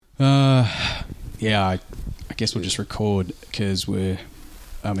Yeah, I guess we'll just record because we're,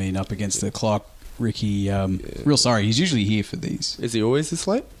 up against the clock. Ricky, real sorry. He's usually here for these. Is he always this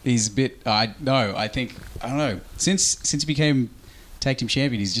late? He's a bit. I don't know. Since he became tag team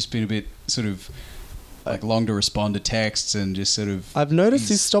champion, he's just been a bit sort of like long to respond to texts and just sort of. I've noticed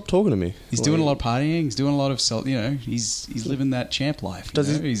he's stopped talking to me. He's doing a lot of partying. He's doing a lot of he's living that champ life.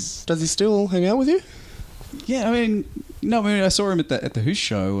 Does he still hang out with you? Yeah, I saw him at the Who's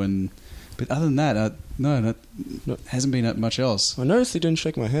show, but other than that, no, hasn't been much else. I noticed he didn't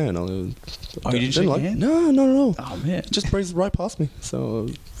shake my hand. You didn't shake your hand? No, not at all. Oh man, just breezed right past me. So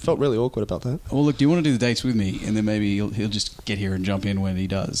felt really awkward about that. Well, look, do you want to do the dates with me, and then maybe he'll just get here and jump in when he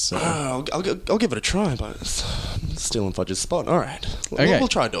does. So. I'll give it a try, but it's stealing Fudge's spot. All right, okay. We'll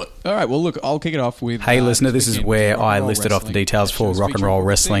try to do it. All right. Well, look, I'll kick it off with. Hey, listener, this is where I listed off the details for Rock and Roll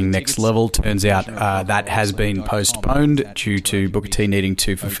Wrestling Next Level. Turns out that has been postponed due to Booker T needing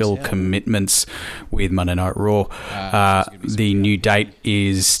to fulfill commitments with Monday Night Raw. The new date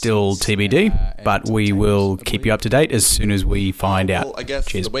is still TBD, but we will keep you up to date as soon as we find out. Well, I guess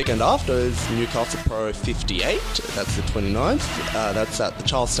Cheers. The weekend after is Newcastle Pro 58. That's the 29th. That's at the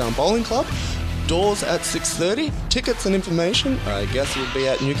Charlestown Bowling Club. Doors at 6:30. Tickets and information, I guess, will be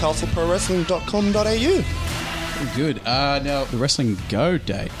at newcastleprowrestling.com.au. Good. Now, the Wrestling Go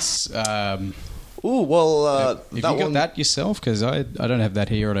dates. Have you got that yourself? Because I don't have that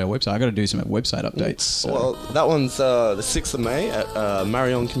here on our website. I got to do some website updates. So. Well, that one's the 6th of May at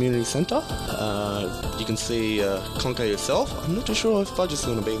Marion Community Centre. You can see Conco yourself. I'm not too sure if Fudge is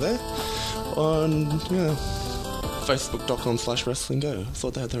going to be there. On Facebook.com/WrestlingGo. I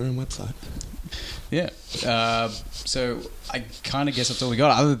thought they had their own website. Yeah. So I kind of guess that's all we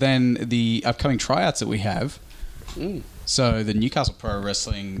got, other than the upcoming tryouts that we have. So the Newcastle Pro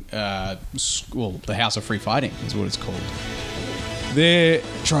Wrestling, the House of Free Fighting is what it's called. Their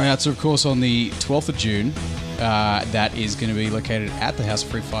tryouts are, of course, on the 12th of June. That is going to be located at the House of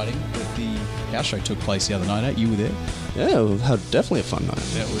Free Fighting. The house show took place the other night. You were there? Yeah, we had definitely a fun night.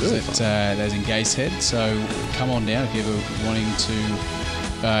 That was really fun. That was in Gateshead. So come on down if you're ever wanting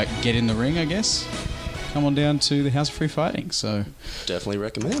to get in the ring, I guess. Come on down to the House of Free Fighting. So definitely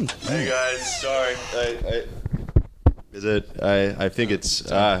recommend. Hey guys, sorry. I think it's.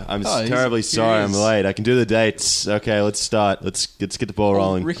 I'm terribly sorry. I'm late. I can do the dates. Okay, let's start. Let's get the ball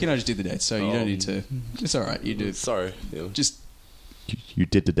rolling. Ricky and I just did the dates, so you don't need to. It's all right. You do. Sorry. Yeah. Just. You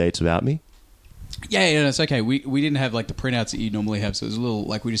did the dates without me? Yeah, no, it's okay. We didn't have like the printouts that you normally have, so it was a little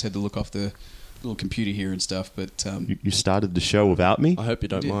like we just had to look off the little computer here and stuff. But you started the show without me? I hope you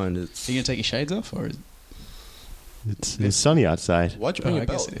don't mind. Are you gonna take your shades off, or? It's sunny outside. Why'd you bring your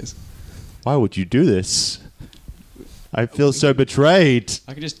belt? I guess it is. Why would you do this? I feel so betrayed.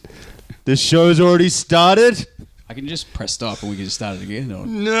 I can just. The show's already started. I can just press stop and we can just start it again. Or...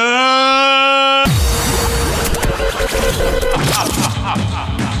 No.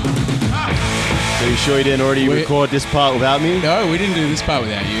 So you sure you didn't already record this part without me? No, we didn't do this part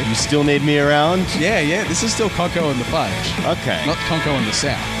without you. You still need me around? Yeah. This is still Conco and the Fudge. Okay. Not Conco and the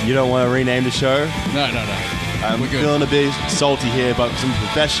South. You don't want to rename the show? No. I'm feeling a bit salty here, but because I'm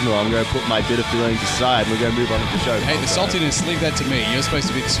professional, I'm going to put my bitter feelings aside and we're going to move on to the show. Hey, the saltiness, leave that to me. You're supposed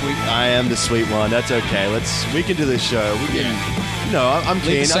to be the sweet one. I am the sweet one. That's okay. We can do this show. I'm keen. Leave the I'm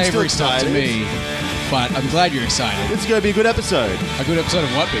still savoury stuff to excited. me, but I'm glad you're excited. It's going to be a good episode. A good episode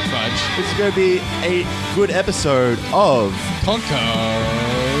of what, Big Fudge? It's going to be a good episode of Conco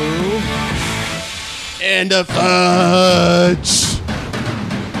and the Fudge.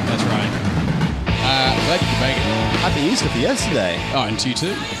 That's right. Glad you could make it. Happy Easter for yesterday. Oh, and to you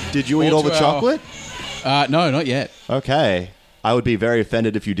too. Did you eat all the chocolate? No, not yet. Okay. I would be very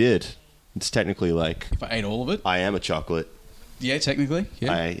offended if you did. It's technically like... If I ate all of it? I am a chocolate. Yeah, technically.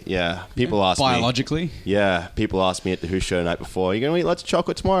 Yeah. People ask me... Biologically? Yeah. People ask me at the Who show the night before, you going to eat lots of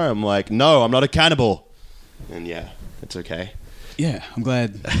chocolate tomorrow? I'm like, no, I'm not a cannibal. And yeah, it's okay. Yeah, I'm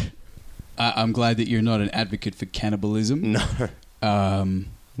glad... I'm glad that you're not an advocate for cannibalism. No.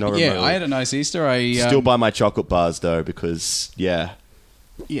 Not yeah, remotely. I had a nice Easter. Still buy my chocolate bars though, because yeah.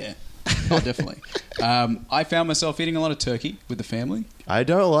 Oh, definitely. I found myself eating a lot of turkey with the family. I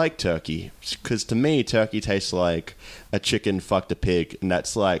don't like turkey because to me turkey tastes like a chicken fucked a pig, and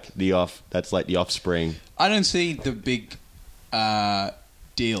that's like the offspring. I don't see the big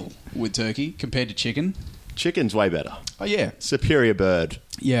deal with turkey compared to chicken. Chicken's way better. Oh yeah, superior bird.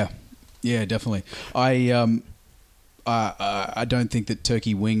 Yeah, definitely. I don't think that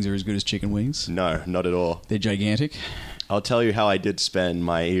turkey wings are as good as chicken wings. No, not at all. They're gigantic. I'll tell you how I did spend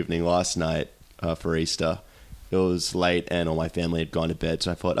my evening last night for Easter. It was late and all my family had gone to bed,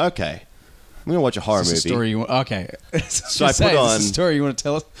 so I thought, okay, I'm gonna watch a horror Is this a movie. story you want? Okay. So I put on a story you want to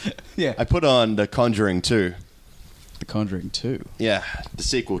tell us. Yeah. I put on The Conjuring 2. The Conjuring 2. Yeah, the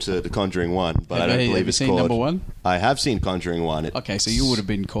sequel to The Conjuring 1, but I don't Have believe you it's seen called. number 1? I have seen Conjuring 1. Okay, so you would have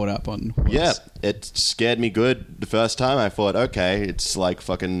been caught up on. Yeah, it scared me good the first time. I thought, okay, it's like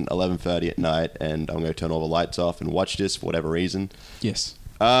fucking 11:30 at night, and I'm going to turn all the lights off and watch this for whatever reason. Yes.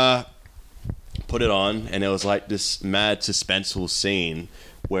 Put it on, and it was like this mad suspenseful scene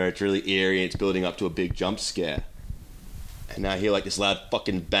where it's really eerie and it's building up to a big jump scare. And I hear like this loud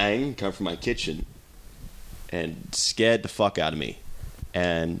fucking bang come from my kitchen, and scared the fuck out of me.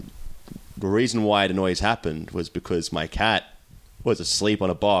 And the reason why the noise happened was because my cat was asleep on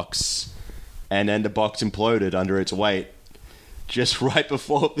a box, and then the box imploded under its weight just right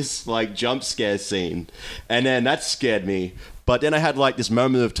before this like jump scare scene, and then that scared me. But then I had like this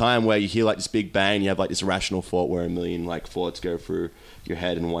moment of time where you hear like this big bang, you have like this irrational thought where a million like thoughts go through your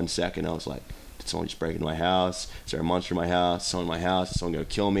head in 1 second. I was like, did someone just break into my house? Is there a monster in my house? Someone in my house? Is someone going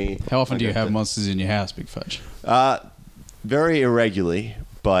to kill me? How often do you have monsters in your house, Big Fudge? Very irregularly,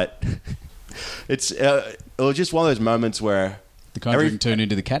 but it was just one of those moments where The Conjuring turned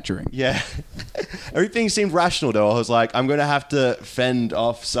into the Catjuring. Yeah. Everything seemed rational, though. I was like, I'm going to have to fend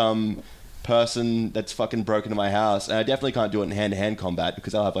off some person that's fucking broken into my house. And I definitely can't do it in hand-to-hand combat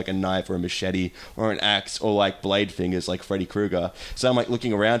because I'll have like a knife or a machete or an axe or like blade fingers like Freddy Krueger. So I'm like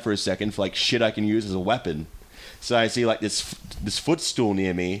looking around for a second for like shit I can use as a weapon. So I see like this footstool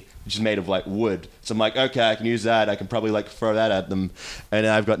near me, which is made of like wood. So I'm like, okay, I can use that. I can probably like throw that at them. And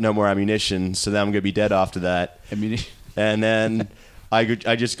then I've got no more ammunition. So then I'm going to be dead after that. And then I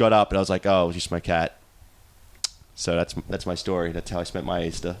just got up and I was like, oh, it's just my cat. So that's my story. That's how I spent my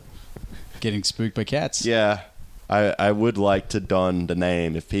Easter. Getting spooked by cats. Yeah. I would like to don the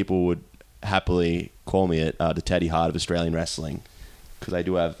name, if people would happily call me it, the Teddy Hart of Australian wrestling. Because I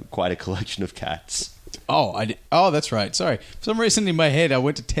do have quite a collection of cats. Oh, that's right. Sorry. For some reason in my head, I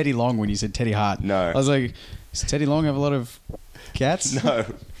went to Teddy Long when you said Teddy Hart. No. I was like, does Teddy Long have a lot of cats? No.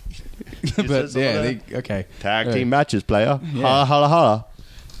 But yeah, okay. Tag team matches, player. Yeah. Holla, holla, holla.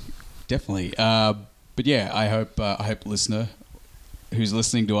 Definitely. But yeah, I hope listener who's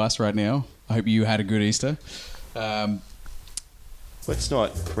listening to us right now, I hope you had a good Easter. Let's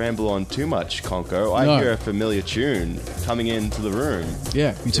not ramble on too much, Conco. I hear a familiar tune coming into the room.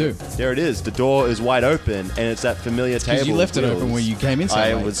 Yeah, me too. There it is. The door is wide open, and it's that familiar table. Because you left it open when you came in.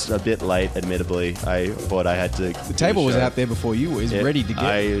 I was a bit late, admittedly. I thought I had to. The table was out there before you. It was ready to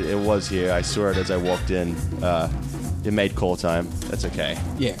go. It was here. I saw it as I walked in. It made call time. That's okay.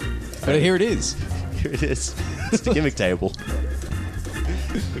 Yeah, but here it is. Here it is. It's the gimmick table.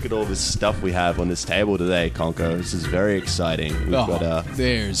 Look at all this stuff we have on this table today, Conco. This is very exciting. We've got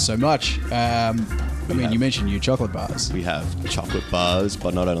there's so much. You mentioned your chocolate bars. We have chocolate bars,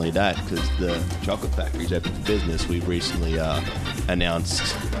 but not only that, because the chocolate factory's open for business. We've recently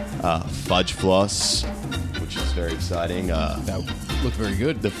announced Fudge Floss, which is very exciting. That look very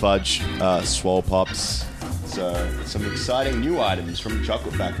good. The Fudge Swole Pops. So some exciting new items from the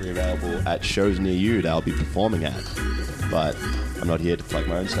chocolate factory available at shows near you that I'll be performing at. But I'm not here to plug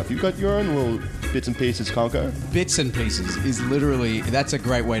my own stuff. You've got your own little bits and pieces, Conco? Bits and pieces is literally, that's a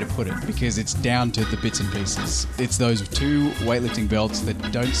great way to put it, because it's down to the bits and pieces. It's those two weightlifting belts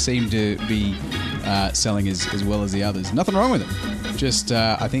that don't seem to be selling as well as the others. Nothing wrong with them. Just,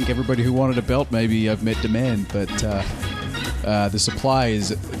 I think everybody who wanted a belt, maybe I've met demand, but the supply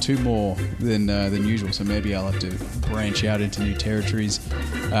is two more than usual, so maybe I'll have to branch out into new territories.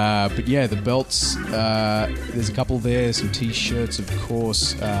 But yeah, the belts, there's a couple there, some t-shirts, of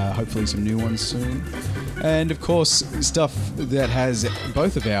course, hopefully some new ones soon. And of course, stuff that has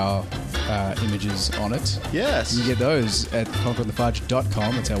both of our images on it. Yes. You can get those at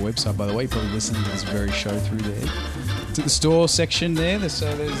concothefudge.com. It's our website, by the way. You're probably listening to this very show through there. To the store section there.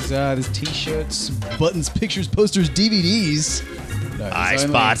 There's t-shirts, buttons, pictures, posters, DVDs.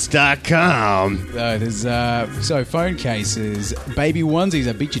 iSpots.com. No, there's phone cases, baby onesies.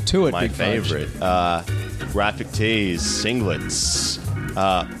 I beat you to it. My Big favorite. Graphic tees, singlets,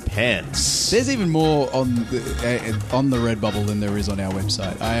 pants. There's even more on the Redbubble than there is on our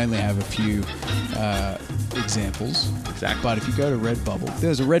website. I only have a few examples. Exactly. But if you go to Redbubble,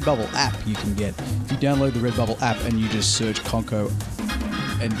 there's a Redbubble app you can get. If you download the Redbubble app and you just search Conco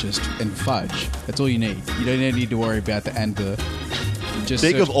and Fudge, that's all you need. You don't need to worry about the and the. Just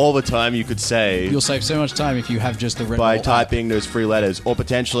think of all the time you could save. You'll save so much time if you have just the Redbubble by app. typing those 3 letters, or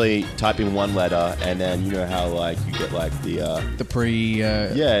potentially typing one letter, and then you know how like you get like the pre.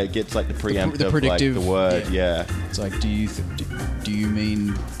 It gets like the preemptive, the predictive, like the word. Yeah. It's like, do you Do you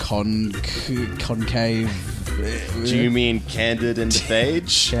mean concave? Do you mean candid in the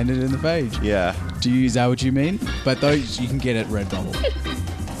page? Candid in the page. Yeah. Is that what you mean? But those you can get at Redbubble.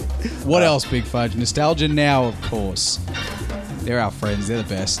 What else, Big Fudge? Nostalgia Now, of course. They're our friends. They're the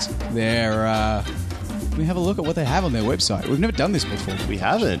best. Let me have a look at what they have on their website. We've never done this before. We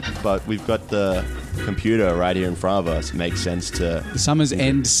haven't, but we've got the computer right here in front of us. It makes sense to... The Summer's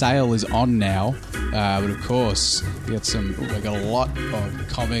End sale is on now. But of course, we got a lot of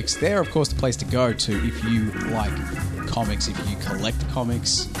comics. They're, of course, the place to go to if you like comics, if you collect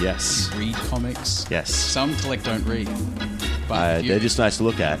comics. Yes. If you read comics. Yes. Some collect, don't read. But they're just nice to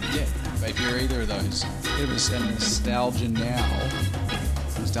look at. Yeah. But if you're either of those, give us a Nostalgia Now.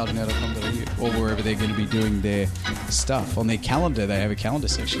 nostalgianow.com.au, or wherever they're going to be doing their stuff. On their calendar, they have a calendar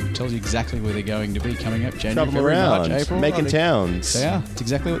section. It tells you exactly where they're going to be coming up. January, Travel February, around, March, April. making towns. They are. It's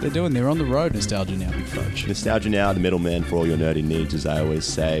exactly what they're doing. They're on the road, Nostalgia Now, Big Fudge. Nostalgia Now, the middleman for all your nerdy needs, as I always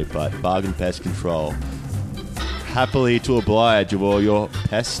say, but Bargain Pest Control. Happily to oblige with all your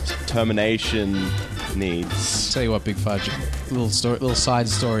pest termination needs. Tell you what, Big Fudge, little side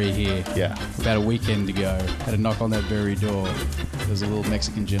story here. Yeah. About a weekend ago, had a knock on that very door. There was a little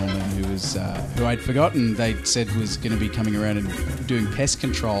Mexican gentleman who I'd forgotten they said was going to be coming around and doing pest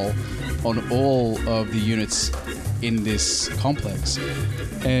control on all of the units in this complex,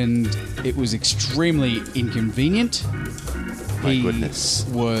 and it was extremely inconvenient. My goodness.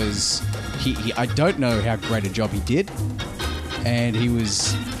 He I don't know how great a job he did, and he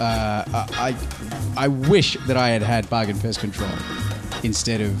was I wish that I had Bargain Pest Control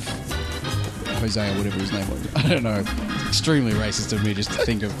instead of Jose or whatever his name was. I don't know. It's extremely racist of me just to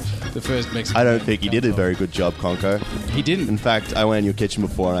think of the first Mexican. I don't think he did a very good job, Conco. He didn't. In fact, I went in your kitchen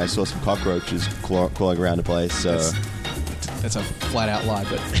before and I saw some cockroaches crawling around the place. So that's a flat out lie,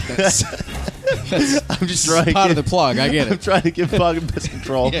 but that's I'm just trying part of the plug. I get it. I'm trying to give Bargain Pest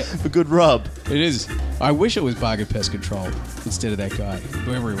Control a good rub. It is. I wish it was Bargain Pest Control instead of that guy,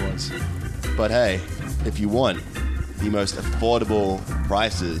 whoever he was. But hey, if you want the most affordable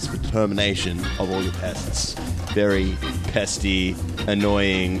prices for termination of all your pests, very pesty,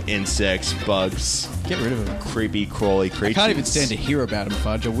 annoying insects, bugs, get rid of them. Creepy, crawly creatures. I can't even stand to hear about them,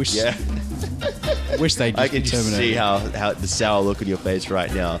 Fudge. I wish. Yeah. I wish they'd just I can just see how the sour look on your face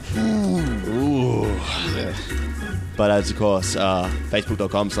right now. Ooh. Yeah. But as of course,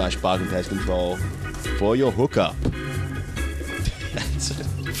 facebook.com/bargain pest control for your hookup.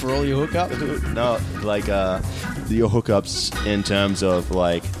 For all your hookup? No, like your hookups in terms of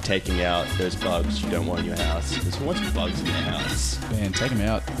like taking out those bugs you don't want in your house. Because who wants bugs in their house? Man, take them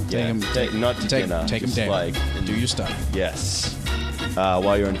out. Not to dinner. Take them down. Like, do your stuff. Yes.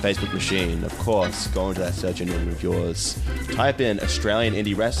 While you're on the Facebook machine, of course, go into that search engine of yours. Type in Australian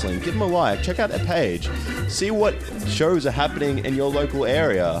Indie Wrestling. Give them a like. Check out their page. See what shows are happening in your local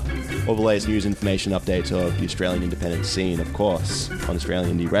area. All the latest news, information, updates of the Australian independent scene, of course, on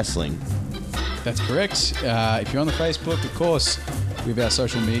Australian Indie Wrestling. That's correct. If you're on the Facebook, of course, we have our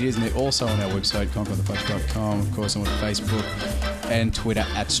social medias, and they're also on our website, concothefudge.com. Of course, I'm on Facebook and Twitter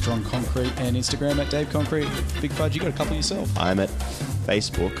at StrongConcrete and Instagram at DaveConcrete. Big Fudge, you got a couple yourself. I'm at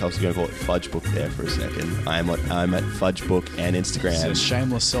Facebook. I was going to call it Fudgebook there for a second. I'm at Fudgebook and Instagram. It's a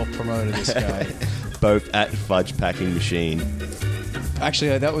shameless self-promoter, this guy. Both at Fudge Packing Machine.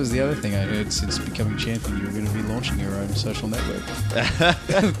 Actually, that was the other thing I heard since becoming champion. You were going to be launching your own social network.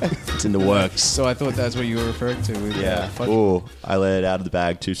 It's in the works. So I thought that's what you were referring to. With, Fudge. Ooh, I let it out of the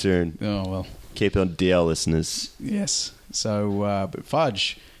bag too soon. Oh, well. Keep it on DL, listeners. Yes. So, but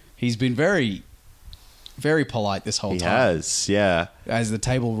Fudge, he's been very, very polite this whole time. He has, yeah. As the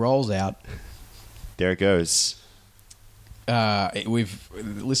table rolls out. There it goes.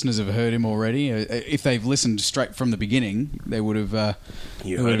 Listeners have heard him already. If they've listened straight from the beginning, they would have.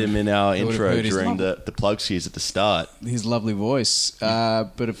 You heard him in our intro during the plug cues at the start. His lovely voice.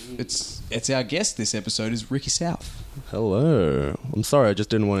 But if it's our guest this episode is Ricky South. Hello. I'm sorry, I just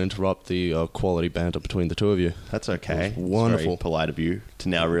didn't want to interrupt the quality banter between the two of you. That's okay. Wonderful. It's very polite of you to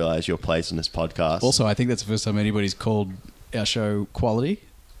now realise your place on this podcast. Also, I think that's the first time anybody's called our show quality.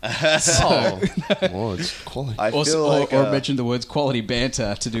 It's quality. Or mentioned the words quality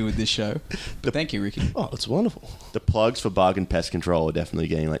banter to do with this show. But thank you, Ricky. Oh, it's wonderful. The plugs for Bargain Pest Control are definitely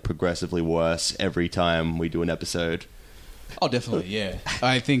getting like progressively worse every time we do an episode. Oh, definitely, yeah.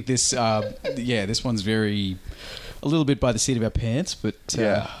 I think this one's a little bit by the seat of our pants, but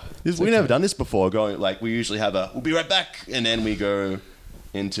we've never done this before. We usually have we'll be right back, and then we go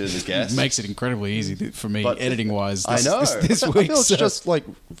into the guest. It makes it incredibly easy for me, editing wise. I know. This I week, feel it's just like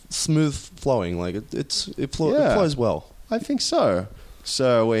smooth flowing. Like it flows well. I think so.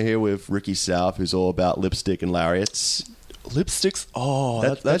 So we're here with Ricky South, who's all about lipstick and lariats. Lipsticks. Oh,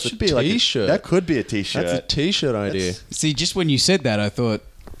 That that should should be be like t-shirt. that could be a t-shirt. That's a t-shirt idea. See, just when you said that, I thought,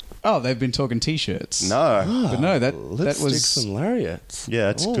 oh, they've been talking T-shirts. No. But no, that Lipsticks was... and lariats. Yeah,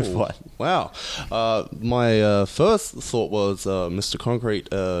 that's a good Oh, one. Wow. My first thought was Mr. Concrete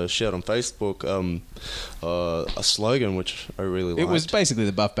shared on Facebook a slogan which I really liked. It was basically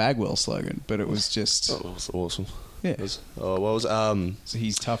the Buff Bagwell slogan, but it was just... That was awesome. Yeah. What was So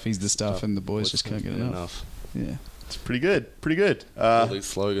he's tough, he's the stuff, and the boys just can't get enough. Yeah. It's pretty good. Pretty good. all these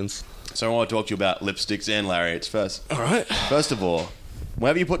slogans. So I want to talk to you about lipsticks and lariats first. All right. First of all,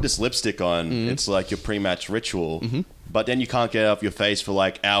 whenever you put this lipstick on, it's like your pre-match ritual. But then you can't get it off your face for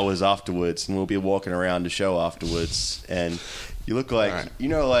like hours afterwards, and we'll be walking around the show afterwards, and you look like you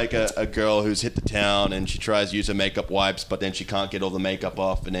know, like a girl who's hit the town and she tries to use her makeup wipes, but then she can't get all the makeup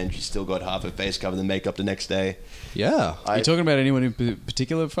off, and then she's still got half her face covered in makeup the next day. Yeah. Are you talking about anyone in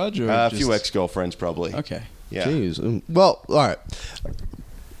particular, Fudge? Or A just... few ex-girlfriends, probably. Okay. Yeah. Jeez. Well, all right.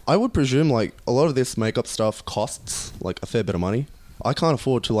 I would presume like a lot of this makeup stuff costs like a fair bit of money. I can't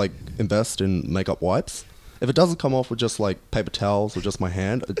afford to like invest in makeup wipes. If it doesn't come off with just like paper towels or just my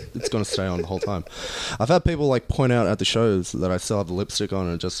hand, it's going to stay on the whole time. I've had people like point out at the shows that I still have the lipstick on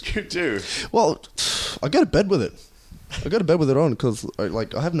and just... You do. Well, I go to bed with it. I go to bed with it on because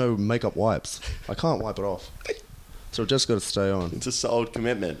I have no makeup wipes. I can't wipe it off. So it just got to stay on. It's a solid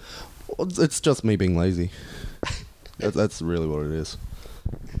commitment. It's just me being lazy. That's really what it is.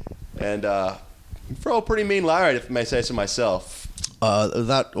 And for a pretty mean lariat, if I may say so myself.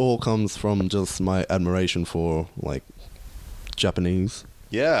 That all comes from just my admiration for like Japanese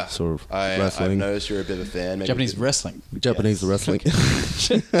Yeah. sort of I've wrestling. noticed you're a bit of a fan. Maybe Japanese a bit- wrestling. Japanese wrestling.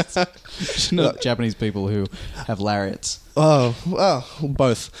 Not Japanese people who have lariats. Oh, well,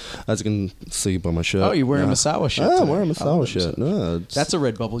 both, as you can see by my shirt. Oh, you're wearing a Yeah. Masawa shirt Oh, I'm today. wearing a I love Masawa it, shirt. Masawa. No, That's a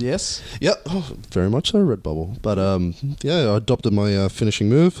red bubble, yes? Yep, very much so, Redbubble. But yeah, I adopted my finishing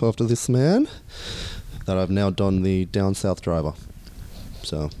move after this man. That I've now done the down south driver.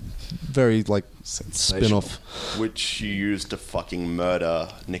 So, very like Sensational. spin-off. Which you used to fucking murder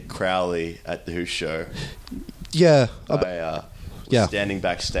Nick Crowley at the Who show. Yeah, I was yeah. standing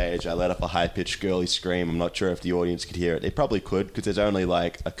backstage. I let up a high-pitched girly scream. I'm not sure if the audience could hear it. They probably could, because there's only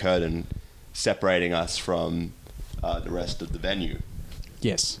like a curtain separating us from the rest of the venue.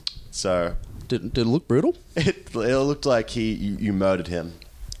 Yes. So Did it look brutal? it looked like you murdered him.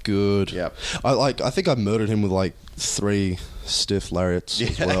 Good. Yep. I think I murdered him with like 3 stiff lariats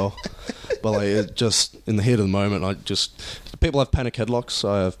as well. But like it just in the heat of the moment, people have panic headlocks.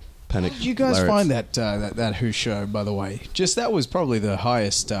 I have panic. How did you guys lariats. find that Who show, by the way? Just that was probably the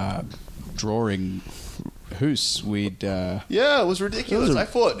highest drawing Who's we'd... Yeah, it was ridiculous. I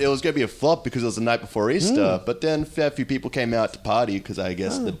thought it was going to be a flop because it was the night before Easter, but then a fair few people came out to party because I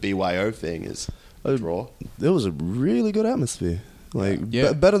guess the BYO thing is a draw. It was a really good atmosphere. Like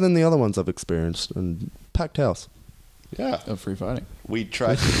Yeah. better than the other ones I've experienced, and packed house. Yeah. of free fighting. We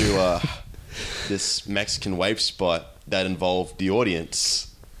tried to do this Mexican wave spot that involved the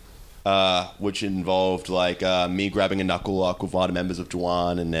audience, which involved like me grabbing a knuckle lock with one of the members of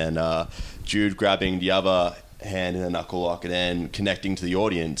Juan, and then Jude grabbing the other hand in a knuckle lock, and then connecting to the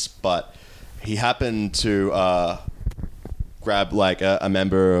audience. But he happened to grab like a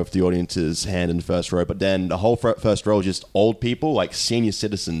member of the audience's hand in the first row, but then the whole first row was just old people, like senior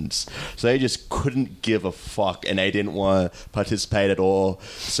citizens, so they just couldn't give a fuck and they didn't want to participate at all.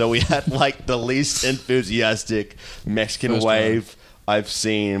 So we had like the least enthusiastic Mexican First wave I've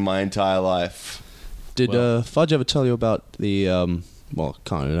seen in my entire life. Did Fudge ever tell you about the well,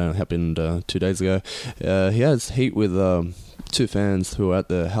 kind of, it happened 2 days ago. He has heat with 2 fans who were at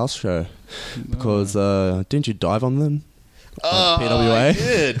the house show because didn't you dive on them? PWA? I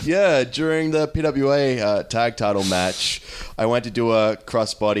did, yeah. During the PWA tag title match, I went to do a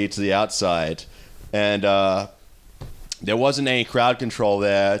crossbody to the outside, and there wasn't any crowd control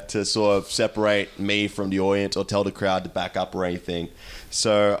there to sort of separate me from the audience or tell the crowd to back up or anything.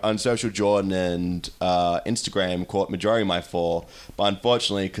 So Unsocial Jordan and Instagram caught majority of my fall, but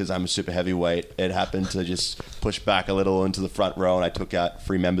unfortunately, because I'm a super heavyweight, it happened to just push back a little into the front row, and I took out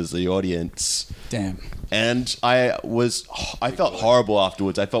 3 members of the audience. Damn. And I felt horrible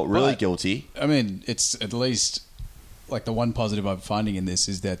afterwards. I felt really But, guilty. I mean, it's at least like the one positive I'm finding in this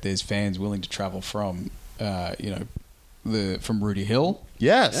is that there's fans willing to travel from, from Rudy Hill,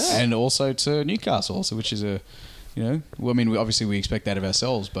 Yes. and also to Newcastle, also, which is well, I mean, obviously we expect that of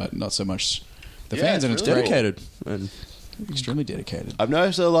ourselves, but not so much the Yeah, fans, it's and it's really great. Dedicated. And Extremely dedicated. I've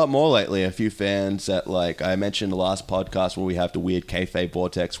noticed it a lot more lately. A few fans that, like I mentioned in the last podcast, where we have the weird kayfabe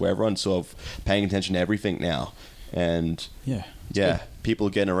vortex, where everyone's sort of paying attention to everything now. And Yeah. people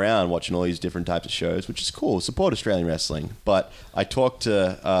getting around watching all these different types of shows, which is cool. Support Australian wrestling. But I talked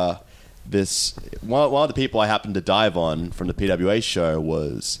to one of the people I happened to dive on from the PWA show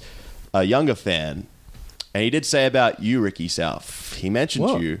was a younger fan, and he did say about you, Ricky South. He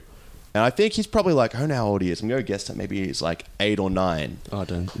mentioned you, and I think he's probably like, I don't know how old he is. I'm going to guess that maybe he's like 8 or 9. I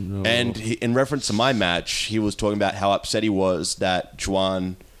don't know. And in reference to my match, he was talking about how upset he was that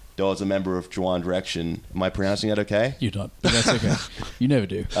Juan, there was a member of Juan Direction. Am I pronouncing that okay? You're not, but that's okay. You never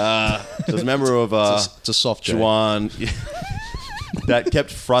do. There's a member of it's a soft J. Juan that kept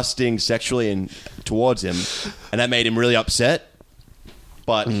thrusting sexually towards him, and that made him really upset.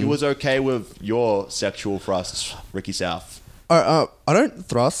 But he was okay with your sexual thrusts, Ricky South. I don't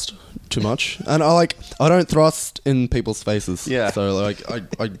thrust too much, and I don't thrust in people's faces. Yeah. So like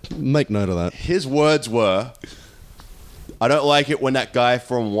I make note of that. His words were, I don't like it when that guy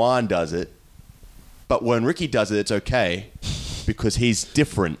from Juan does it, but when Ricky does it, it's okay because he's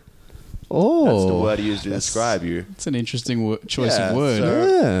different. Oh, That's the word he used to describe you. It's an interesting choice of Yeah, word.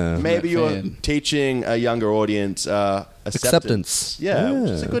 so maybe That you're fan. teaching a younger audience acceptance. Yeah, which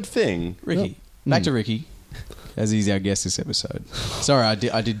is a good thing. Ricky. Back to Ricky, as he's our guest this episode. Sorry, I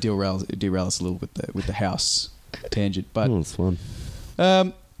did derail us a little with the house tangent, but it's fun.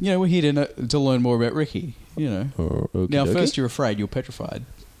 we're here to learn more about Ricky. Now, first you're afraid, you're petrified.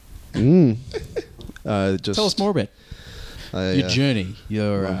 Just Tell us more about your journey.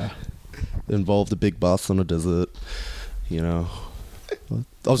 Your involved a big bus on a desert. I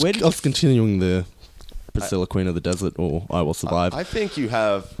was continuing the Priscilla Queen of the Desert, or I Will Survive. I think you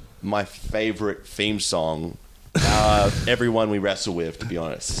have my favorite theme song. Everyone we wrestle with, to be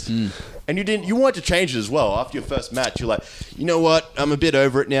honest. And you wanted to change it as well after your first match. You're like, you know what? I'm a bit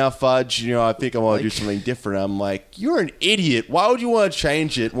over it now, Fudge. I think I want to do something different. I'm like, you're an idiot. Why would you want to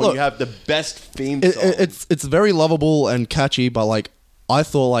change it when you have the best theme song? It's very lovable and catchy, but I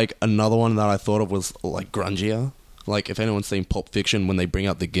thought another one that I thought of was grungier. If anyone's seen Pulp Fiction, when they bring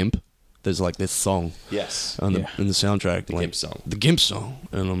out the Gimp, there's this song. Yes. In the soundtrack. The Gimp song. The Gimp song.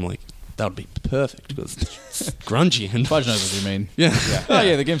 And I'm like, that would be perfect because it's grungy. And Fudge knows what you mean. Yeah. Oh,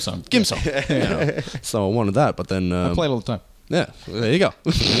 yeah, the Gimp song. Gimp song. So I wanted that, but then... I play it all the time. Yeah, there you go.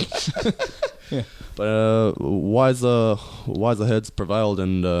 Yeah. But wiser heads prevailed,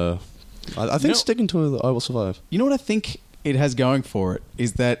 and I think sticking to I Will Survive. You know what I think it has going for it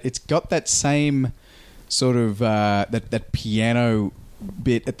is that it's got that same sort of that piano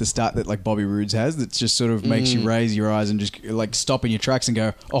bit at the start that Bobby Roode's has that just sort of makes you raise your eyes and just stop in your tracks and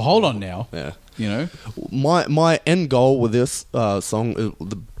go, oh, hold on now. Yeah. My end goal with this song,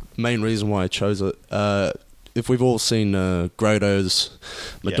 the main reason why I chose it, if we've all seen Grotto's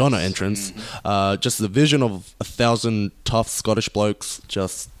Madonna entrance, just the vision of 1,000 tough Scottish blokes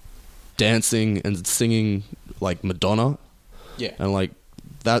just dancing and singing like Madonna. Yeah. And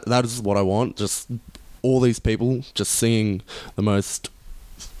that is what I want. Just all these people just singing the most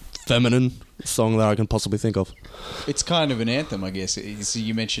feminine song that I can possibly think of. It's kind of an anthem, I guess. So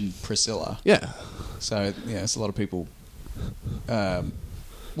you mentioned Priscilla. Yeah. So, it's a lot of people...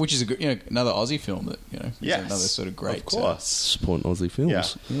 which is a good, another Aussie film that, is another sort of great... Of course. Support Aussie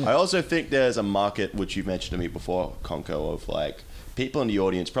films. Yeah. I also think there's a market, which you mentioned to me before, Conco, of people in the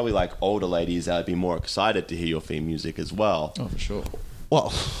audience, probably older ladies that would be more excited to hear your theme music as well. Oh, for sure.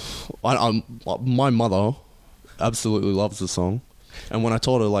 Well, my mother absolutely loves the song, and when I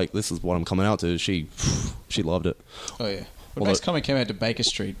told her this is what I'm coming out to, she loved it. Oh yeah. When Max Comic came out to Baker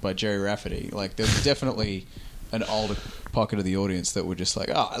Street by Jerry Rafferty, there was definitely an older pocket of the audience that were just oh,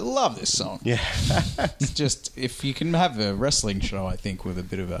 I love this song. Yeah. It's just, if you can have a wrestling show, I think, with a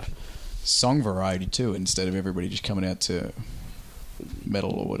bit of a song variety too, instead of everybody just coming out to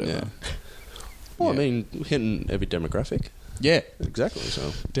metal or whatever. Yeah. Well, I mean, hitting every demographic. Yeah, exactly.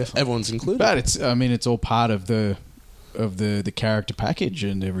 So definitely everyone's included. But it's all part of the character package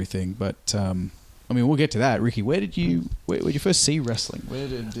and everything. But we'll get to that. Ricky, where did you first see wrestling?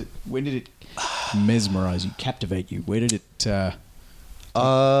 When did it mesmerize you, captivate you? Where did it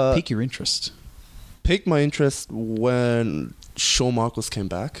pique your interest? Piqued my interest when Shawn Michaels came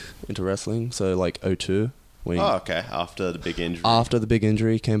back into wrestling. So 2002. Okay. After the big injury. After the big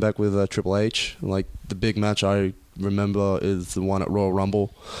injury, came back with Triple H. The big match I remember is the one at Royal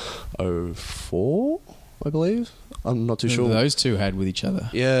Rumble 04, I believe. I'm not too sure. Those two had with each other.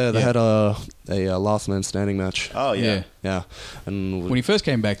 Yeah, they had a last man standing match. Oh, yeah. Yeah. And when he first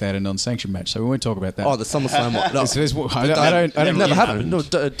came back, they had a non-sanctioned match, so we won't talk about that. Oh, the SummerSlam one. No, it never happened. No, it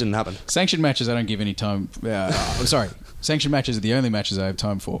didn't happen. Sanctioned matches, I don't give any time. I'm sorry. Sanctioned matches are the only matches I have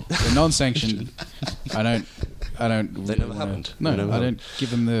time for. The non-sanctioned, I don't. They never happened. No, I don't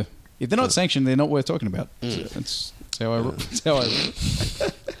give them the. If they're not sanctioned, they're not worth talking about. So That's how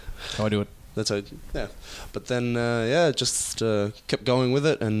I do it. That's how, yeah. But then, just kept going with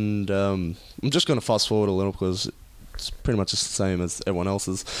it, and I'm just going to fast forward a little because it's pretty much the same as everyone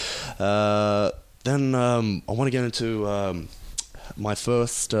else's. Then I want to get into my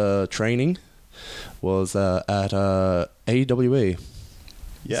first training was at AWE.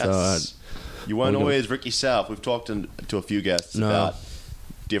 Yes. So, you weren't always Ricky South. We've talked to a few guests about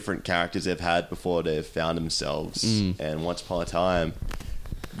different characters they've had before they've found themselves. And once upon a time,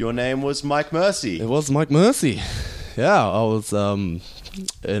 your name was Mike Mercy. It was Mike Mercy. Yeah, I was in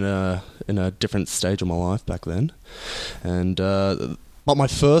a different stage of my life back then, and but my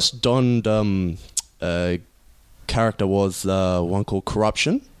first donned character was one called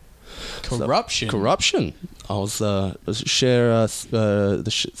Corruption. Corruption. I was share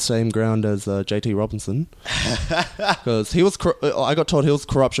the same ground as JT Robinson because he was. I got told he was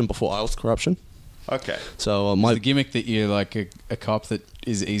Corruption before I was Corruption. Okay. So the gimmick that you're like a cop that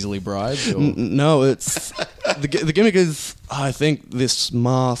is easily bribed? Or? No, it's the gimmick is I think this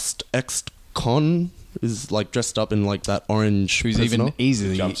masked ex-con is like dressed up in like that orange. Who's prisoner. even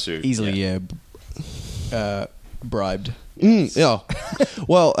easily Jumpsuit, bribed. Yeah.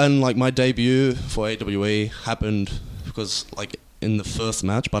 Well, and like my debut for AWE happened because like in the first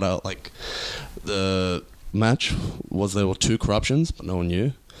match, but like the match was there were two corruptions, but no one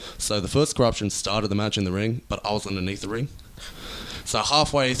knew. So the first corruption started the match in the ring, but I was underneath the ring. So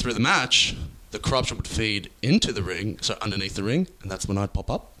halfway through the match, the corruption would feed into the ring, so underneath the ring, and that's when I'd pop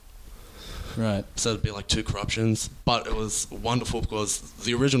up. Right. So it'd be like two corruptions, but it was wonderful because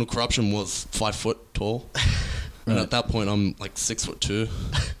the original corruption was 5 foot tall. And at that point, I'm like 6'2",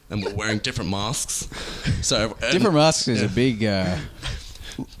 and we're wearing different masks. So different masks is a big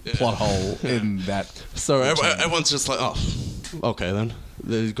plot hole in that. So everyone's just like, oh, okay then.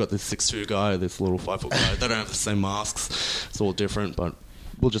 They've got this 6'2" guy, this little 5 foot guy. They don't have the same masks. It's all different, but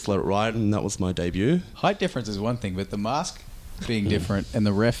we'll just let it ride. And that was my debut. Height difference is one thing, but the mask being different, and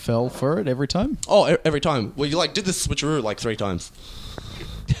the ref fell for it every time. Oh, every time. Well, you like did this switcheroo like 3 times.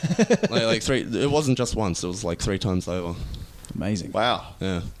 like 3. It wasn't just once. It was like 3 times over. Amazing. Wow.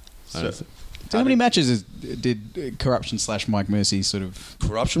 Yeah. So how many matches did Corruption / Mike Mercy sort of...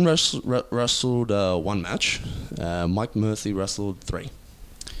 Corruption wrestled 1 match. Mike Mercy wrestled 3.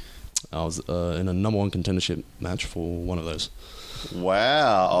 I was in a number 1 contendership match for one of those.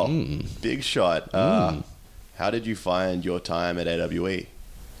 Wow. Big shot. How did you find your time at AWE?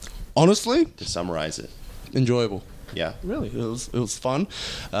 Honestly, To summarize it. enjoyable. Yeah. Really, it was fun.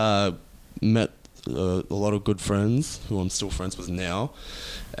 Met a lot of good friends who I'm still friends with now,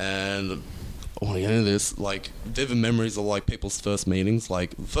 and I want to get into this. Like vivid memories of like people's first meetings.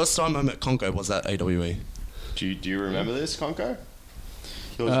 Like the first time I met Conco was at AWE. Do you remember this, Conco?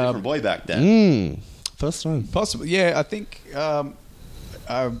 He was a different boy back then. First time. Possibly, yeah. I think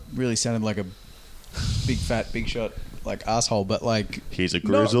I really sounded like a big fat, big shot, like asshole. But like He's a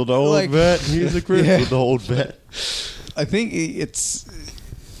grizzled old vet. He's a grizzled old vet. I think it's.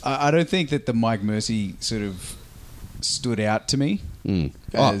 I don't think that the Mike Mercy sort of stood out to me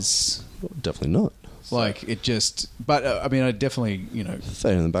as definitely not. like it just. But I mean, I definitely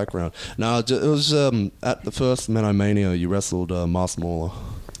Stay in the background. No, it was at the first Menno Mania. You wrestled Mars Mauler.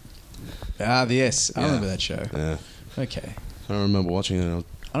 Yes, I Yeah. remember that show. Yeah, Okay. I remember watching it.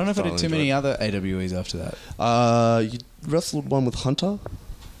 I don't know if I did too Thoroughly many enjoyed other AWEs after that. You wrestled one with Hunter.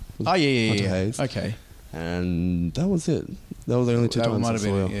 Oh yeah, Hunter yeah. Hayes. Okay. And that was it. That was the only 2 That times might I have saw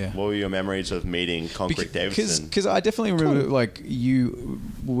been you. it, yeah. What were your memories of meeting Concrete Davidson? Because I definitely remember like you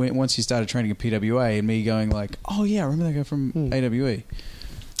once you started training at PWA and me going like, oh yeah, I remember that guy from AWE.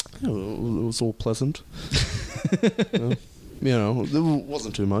 Yeah, it was all pleasant. There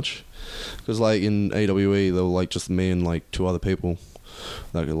wasn't too much. Because like in AWE, there were like just me and like 2 other people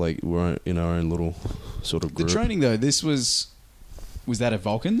that were in our own little sort of group. The training though, this was that at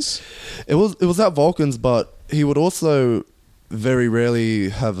Vulcans? It was at Vulcans, but he would also very rarely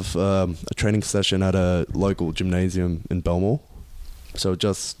have a training session at a local gymnasium in Belmore. So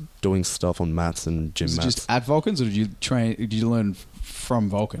just doing stuff on mats and gym Was it mats. just at Vulcans, or did you train? Did you learn from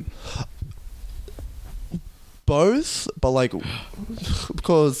Vulcan? Both, but like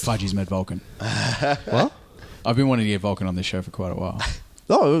because Fudgy's met Vulcan. what? I've been wanting to get Vulcan on this show for quite a while.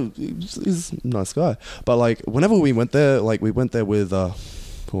 Oh, he's a nice guy. But like whenever we went there, we went there with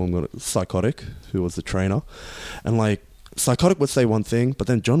Psychotic, who was the trainer, and like Psychotic would say one thing, but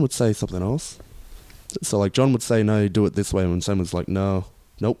then John would say something else. So like John would say, no, you do it this way, and Sam was like, no,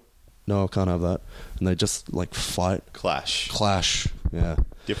 I can't have that, and they just like fight, clash, yeah.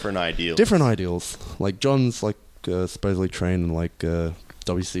 Different ideals. Like John's like supposedly trained in like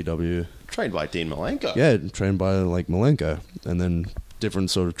WCW. Trained by Dean Malenko. Yeah, trained by like Malenko, and then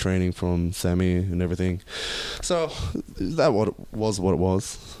different sort of training from Sammy and everything. So that what it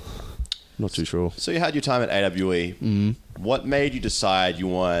was. Not too sure. So you had your time at AWE. Mm. What made you decide you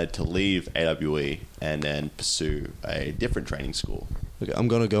wanted to leave AWE and then pursue a different training school? Okay, I'm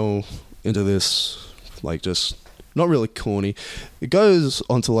gonna go into this like just not really corny. It goes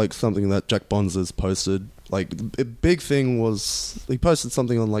onto like something that Jack Bonzer's posted. Like a big thing was he posted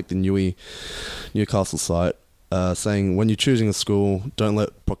something on like the Newcastle site saying when you're choosing a school, don't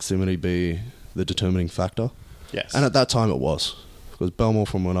let proximity be the determining factor. Yes. And at that time it was. Because Belmore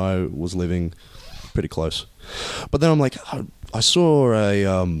from when I was living pretty close. But then I'm like, I saw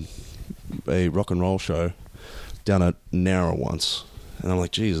a rock and roll show down at Nara once. And I'm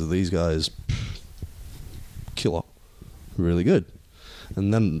like, geez, these guys killer. Really good.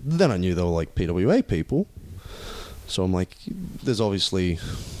 And then I knew they were like PWA people. So I'm like, there's obviously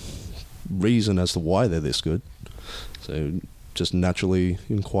reason as to why they're this good. So just naturally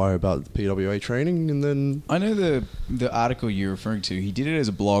inquire about the PWA training, and then I know the article you're referring to. He did it as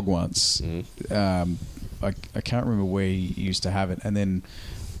a blog once. Mm. I can't remember where he used to have it, and then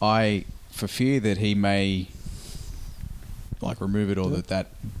for fear that he may like remove it or that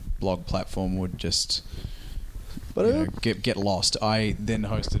blog platform would just get lost. I then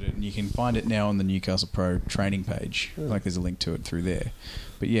hosted it, and you can find it now on the Newcastle Pro training page. Yeah. Like there's a link to it through there.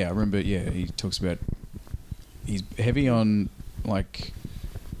 But yeah, I remember. Yeah, he talks about he's heavy on like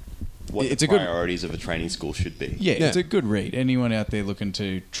What it's the a good priorities of a training school should be. yeah, it's a good read. Anyone out there looking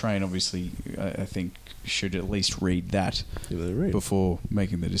to train, obviously, I think should at least read that before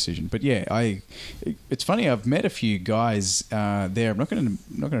making the decision. But yeah, it's funny. I've met a few guys there. I'm not going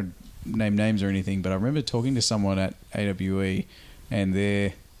to name names or anything, but I remember talking to someone at AWE, and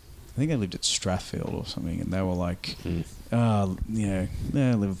I think they lived at Strathfield or something, and they were like,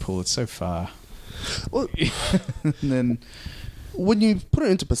 Liverpool, it's so far. Well, and then when you put it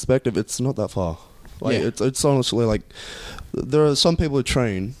into perspective, it's not that far. Like it's honestly like there are some people who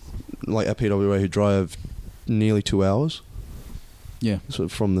train like at PWA who drive nearly 2 hours. Yeah, so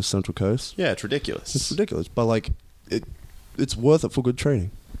from the Central Coast. Yeah, it's ridiculous. It's ridiculous, but like it's worth it for good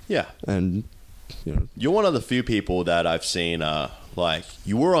training. Yeah, and you're one of the few people that I've seen. Like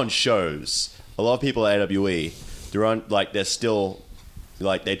you were on shows. A lot of people at AWE, they're still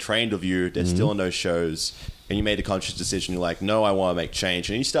like they trained with you. They're still on those shows. And you made a conscious decision. You're like, no, I want to make change.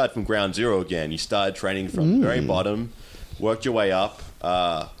 And you started from ground zero again. You started training from the very bottom, worked your way up,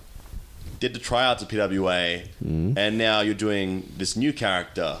 did the tryouts at PWA, and now you're doing this new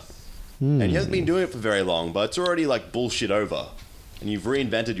character. And you haven't been doing it for very long, but it's already like bullshit over. And you've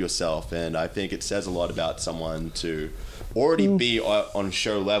reinvented yourself. And I think it says a lot about someone to already be on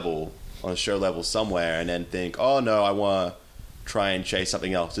show level somewhere, and then think, oh no, I want to try and chase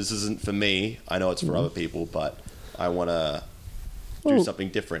something else. This isn't for me. I know it's for other people, but I want to do something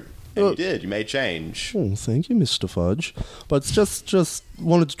different. And you did. You made change. Oh, thank you, Mr. Fudge. But it's just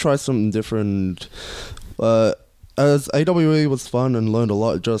wanted to try something different. As AWE was fun and learned a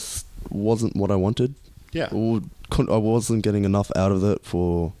lot, it just wasn't what I wanted. Yeah. I wasn't getting enough out of it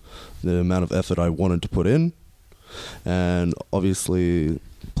for the amount of effort I wanted to put in. And obviously, a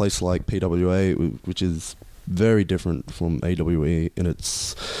place like PWA, which is very different from AWE in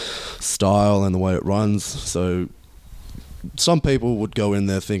its style and the way it runs. So some people would go in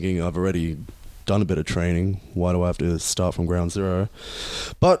there thinking, I've already done a bit of training. Why do I have to start from ground zero?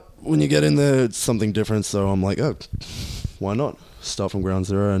 But when you get in there, it's something different. So I'm like, oh, why not start from ground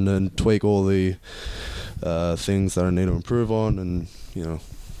zero and then tweak all the things that I need to improve on and,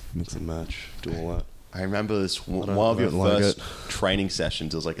 mix and match, do all that. I remember this one of your first training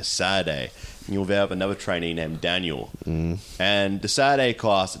sessions. It was like a Saturday. And you were there with another trainee named Daniel. And the Saturday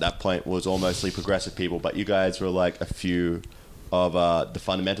class at that point was all mostly progressive people, but you guys were like a few of the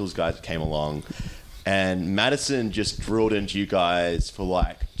fundamentals guys that came along. And Madison just drilled into you guys for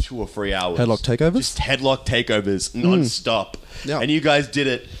like 2 or 3 hours. Headlock takeovers? Just headlock takeovers non-stop. Yeah. And you guys did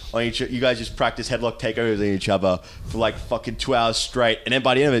it on each. You guys just practiced headlock takeovers on each other for like fucking 2 hours straight. And then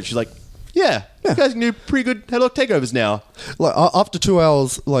by the end of it, she's like, yeah, you guys can do pretty good headlock takeovers now. Like after 2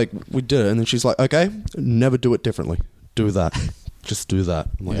 hours, like we did it, and then she's like, "Okay, never do it differently. Do that, just do that."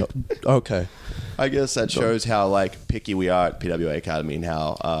 I'm like, okay. I guess that shows how like picky we are at PWA Academy and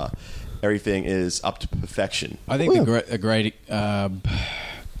how everything is up to perfection. I think a great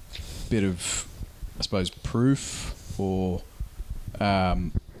bit of, I suppose, proof or I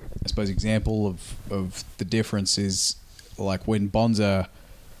suppose example of the difference is like when Bonza.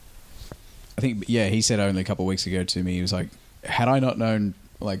 I think, he said only a couple of weeks ago to me, he was like, had I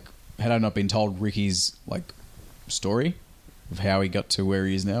not been told Ricky's, like, story, of how he got to where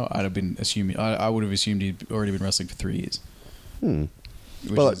he is now, I would have assumed he'd already been wrestling for 3 years.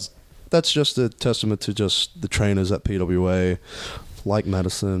 But that's just a testament to just the trainers at PWA, like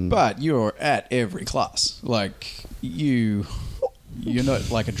Madison. But you're at every class. Like, you're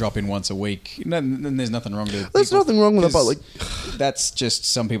not like a drop in once a week. And there's nothing wrong with it. There's nothing wrong with it, but like, that's just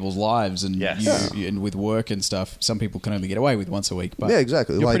some people's lives, and and with work and stuff, some people can only get away with once a week. But yeah,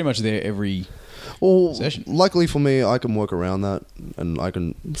 exactly. You're like, pretty much there every session. Luckily for me, I can work around that, and I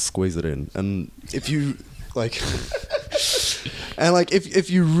can squeeze it in. And if you like, and like if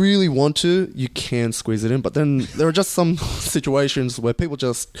you really want to, you can squeeze it in. But then there are just some situations where people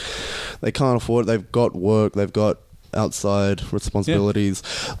just they can't afford it. They've got work. They've got outside responsibilities.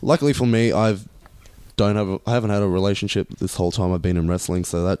 Yeah. Luckily for me, I haven't had a relationship this whole time I've been in wrestling,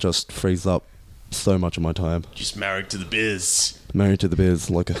 so that just frees up so much of my time. Just married to the biz. Married to the biz,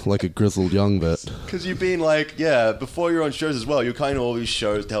 like a grizzled young vet. Because you've been like, before you're on shows as well, you're kind of all these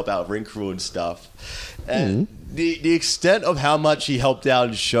shows to help out ring crew and stuff. And the extent of how much he helped out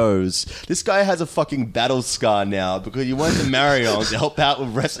in shows, this guy has a fucking battle scar now because he went to Marion to help out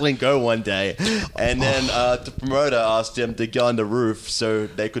with Wrestling Go one day. And then the promoter asked him to get on the roof so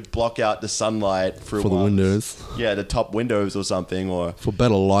they could block out the sunlight through for the windows. Yeah, the top windows or something. Or for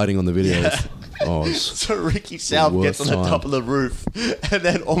better lighting on the videos. Yeah. So Ricky South gets on the top of the roof and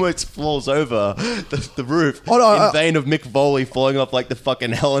then almost falls over the roof in vain of Mick Foley falling off like the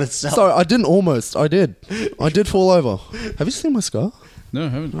fucking Hell in a Cell. Sorry, I didn't almost. I did fall over. Have you seen my scar? No, I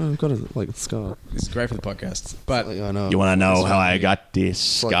haven't. I've got a scar. It's great for the podcast. But I know. You want to know how I got this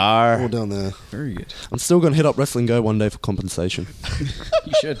scar? All down there. Very good. I'm still going to hit up Wrestling Go one day for compensation.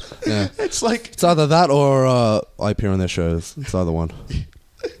 You should. Yeah. It's either that or I appear on their shows. It's either one.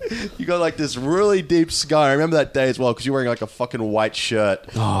 You got like this really deep scar. I remember that day as well because you were wearing like a fucking white shirt.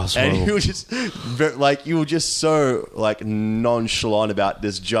 Oh, that's and horrible. you were just so like nonchalant about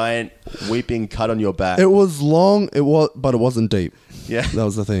this giant weeping cut on your back. It was long. But it wasn't deep. Yeah, that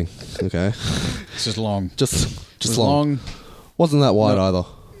was the thing. Okay, it's just long. Just long. Wasn't that wide either.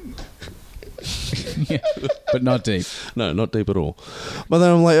 Yeah, but not deep. No, not deep at all. But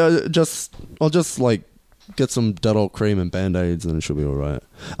then I'm like, I'll just like get some Dettol cream and Band-Aids and it should be alright.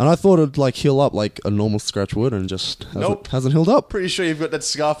 And I thought it'd like heal up like a normal scratch would and just hasn't healed up. Pretty sure you've got that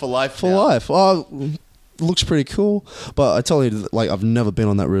scar for life. For life. Oh, looks pretty cool. But I tell you, like, I've never been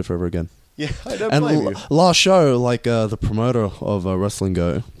on that roof ever again. Yeah, I don't blame you. Last show, like the promoter of Wrestling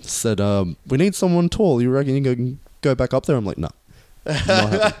Go said, we need someone tall. You reckon you can go back up there? I'm like, no. Not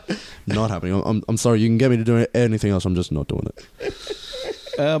happening. Not happening. I'm sorry. You can get me to do anything else. I'm just not doing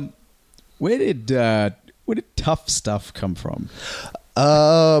it. Where did Tuff Stuff come from?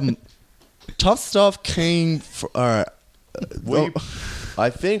 Tuff Stuff came from... Alright. I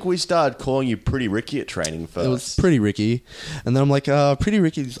think we started calling you Pretty Ricky at training first. It was Pretty Ricky. And then I'm like, Pretty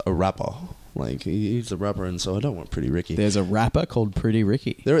Ricky's a rapper. Like, he's a rapper, and so I don't want Pretty Ricky. There's a rapper called Pretty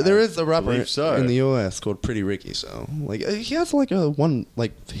Ricky. There is a rapper in the US called Pretty Ricky, so... Like, he has like a one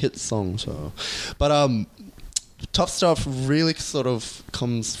like hit song, so... But, Tuff Stuff really sort of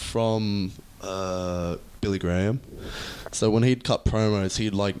comes from... Billy Graham. So when he'd cut promos,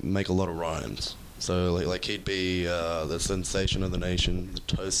 he'd like make a lot of rhymes. So like he'd be the sensation of the nation, the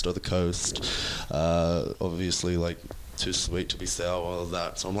toast of the coast. Obviously, like too sweet to be sour, all of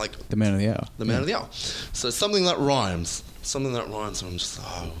that. So I'm like the man of the hour. The man of the hour. So something that rhymes. And I'm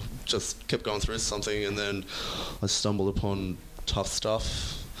just kept going through something, and then I stumbled upon Tuff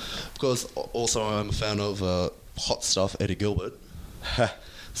Stuff. Because also I'm a fan of Hot Stuff, Eddie Gilbert.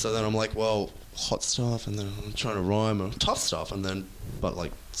 So then I'm like, well, Hot Stuff, and then I'm trying to rhyme Tough Stuff, and then, but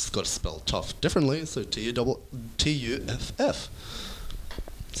like, it's got to spell tough differently, so Tuff.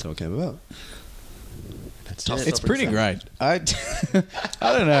 So it came about. It's pretty great. I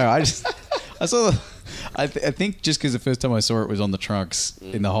don't know. I saw I think just because the first time I saw it was on the trunks,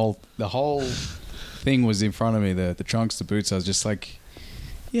 in the whole thing was in front of me, the trunks, the boots. I was just like,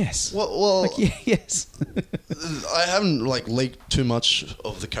 yes. Well, like, yes. I haven't like leaked too much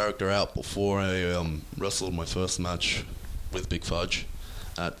of the character out before I wrestled my first match with Big Fudge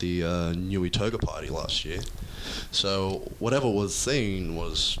at the Nui Toga party last year. So whatever was seen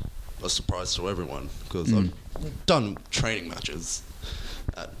was a surprise to everyone because I've done training matches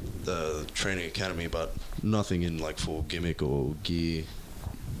at the training academy, but nothing in like full gimmick or gear.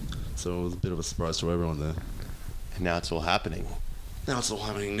 So it was a bit of a surprise to everyone there. And now it's all happening. Now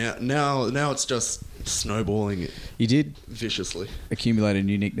it's just snowballing. You did viciously accumulate a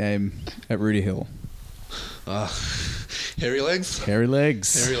new nickname at Rudy Hill. Hairy Legs. Hairy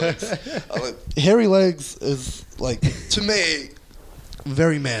Legs. Hairy Legs. Hairy Legs is like, to me,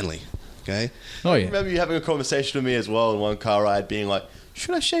 very manly. Okay. Oh I yeah. remember you having a conversation with me as well in one car ride, being like,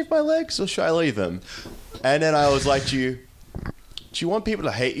 should I shave my legs or should I leave them? And then I was like to you, do you want people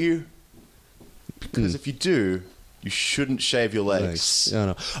to hate you? Because if you do, you shouldn't shave your legs.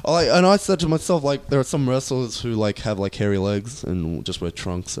 Yeah, I know. And I said to myself, like, there are some wrestlers who like have like hairy legs and just wear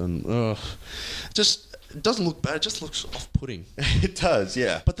trunks, and just it doesn't look bad. It just looks off-putting. It does,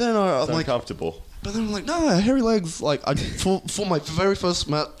 yeah. But then I'm It's like, uncomfortable. but then I'm like, no, hairy legs. Like, for my very first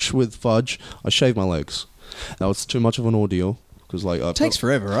match with Fudge, I shaved my legs. That was too much of an ordeal because like It takes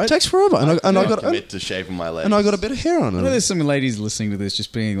forever, right? It takes forever, and I got commit to shaving my legs. and I got a bit of hair on I know it. there's some ladies listening to this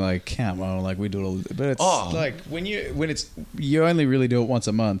just being like, "Come on, like we do it all," but it's like when it's you only really do it once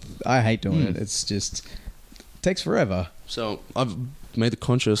a month. I hate doing it. It's just it takes forever. So I've made the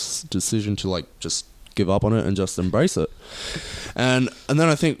conscious decision to like just give up on it and just embrace it. And then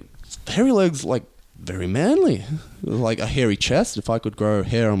I think hairy legs like very manly. Like a hairy chest. If I could grow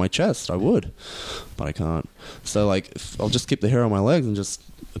hair on my chest, I would. But I can't. So like I'll just keep the hair on my legs and just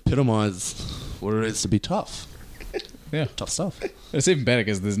epitomize what it is to be tough. Yeah, Tough stuff. it's even better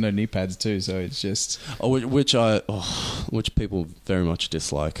because there's no knee pads too, so it's just Which people very much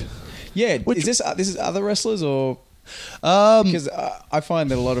dislike. yeah. Is this is other wrestlers or? Because I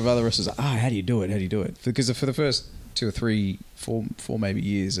find that a lot of other wrestlers are, how do you do it? How do you do it? Because for the first 2 or 3, 4 maybe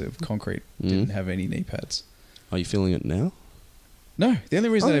years of Concrete, didn't have any knee pads. Are you feeling it now? No, the only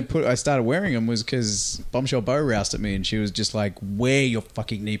reason I started wearing them was because Bombshell Bo roused at me and she was just like, wear your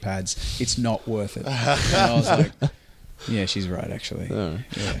fucking knee pads. It's not worth it. And I was like, yeah, she's right, actually. Yeah.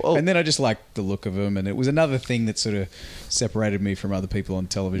 Yeah. Well- And then I just liked the look of them, and it was another thing that sort of separated me from other people on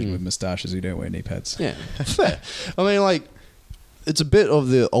television with moustaches who don't wear knee pads. Yeah, fair. I mean, like, it's a bit of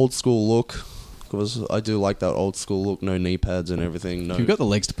the old school look, because I do like that old school look, no knee pads and everything. No. You've got the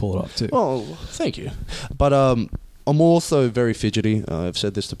legs to pull it off too. Oh, thank you. But I'm also very fidgety. I've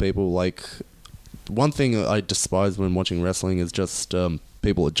said this to people. Like, one thing I despise when watching wrestling is just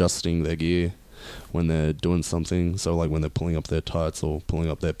people adjusting their gear when they're doing something. So, like, when they're pulling up their tights or pulling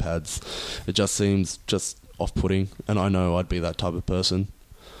up their pads, it just seems just off-putting. And I know I'd be that type of person,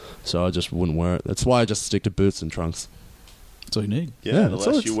 so I just wouldn't wear it. That's why I just stick to boots and trunks. That's all you need. Yeah, the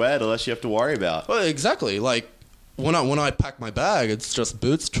so less it's- you wear, the less you have to worry about. Well, exactly. Like, when I pack my bag, it's just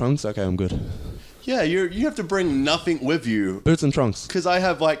boots, trunks. Okay, I'm good. Yeah, you have to bring nothing with you. Boots and trunks. Because I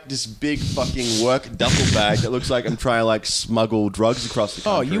have like this big fucking work duffel bag that looks like I'm trying to like smuggle drugs across the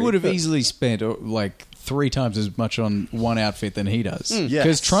Oh, country. you would have easily spent like 3 times as much on one outfit than he does. Yes.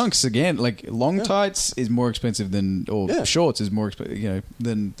 Because trunks, again, like long tights is more expensive than, or Yeah. shorts is more expensive,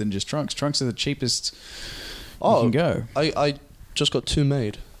 than just trunks. Trunks are the cheapest you Oh, can go. I just got 2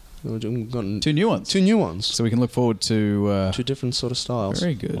 made. I've gotten 2 new ones. 2 new ones. So we can look forward to... 2 different sort of styles.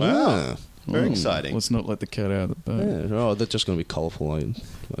 very good. Wow. Yeah. Very exciting. Let's not let the cat out of the bag. Yeah. Oh, they're just going to be colourful.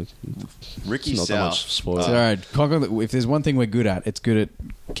 Like, Ricky it's not that South. much spoil. It's all right. Conco, if there's one thing we're good at, it's good at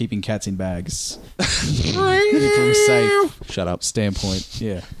keeping cats in bags. From a safe Shut up. standpoint.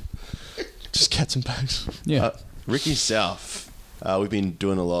 Yeah. Just cats and bags. Yeah. Ricky South. We've been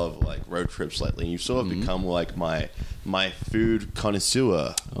doing a lot of like road trips lately, and you've sort of become like my food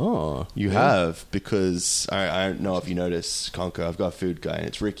connoisseur. Oh. You have, because I don't know if you notice, Conco, I've got a food guy, and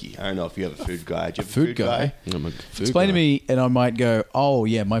it's Ricky. I don't know if you have a food guy. Do you have a Food food guy? guy? I'm a food Explain to guy. me, and I might go, oh,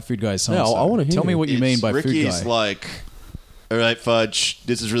 yeah, my food guy is so Yeah, I wanna hear Tell me you. what you mean by food Ricky's guy. like, all right, Fudge,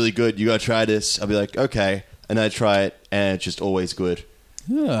 this is really good. You got to try this. I'll be like, okay. And I try it, and it's just always good.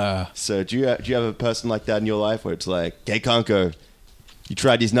 Ah. So do you have a person like that in your life where it's like, hey, Conco, you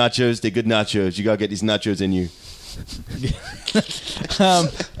tried these nachos? They're good nachos. You got to get these nachos in you.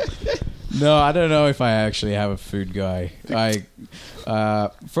 No, I don't know if I actually have a food guy.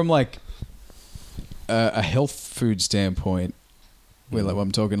 From like a health food standpoint, where like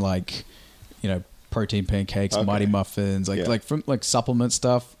I'm talking like, protein pancakes, Okay. mighty muffins, like from like supplement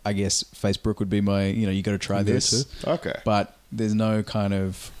stuff. I guess Facebook would be my, you got to try this. Okay. But there's no kind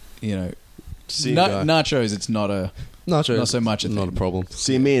of, See, nachos. It's not a. Nacho, Not so much a not a thing. problem.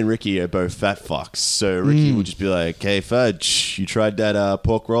 See, me and Ricky are both fat fucks. So Ricky would just be like, hey, Fudge, you tried that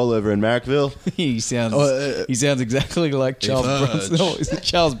pork roll over in Marrickville? he sounds exactly like Charles Bronson. No, is it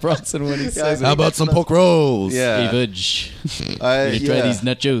Charles Bronson when he says, How about some pork rolls? Yeah. Hey, Vudge, I, you try these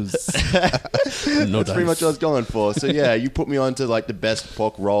nachos. No That's pretty much what I was going for. So yeah, you put me on to like the best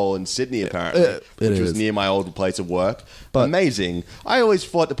pork roll in Sydney apparently, which was is. near my old place of work. But- Amazing. I always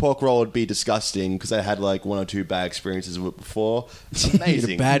thought the pork roll would be disgusting because I had like 1 or 2 bad experiences with it before. You had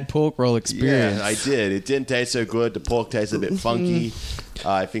Amazing. a bad pork roll experience. Yeah, I did. It didn't taste so good. The pork tasted a bit funky.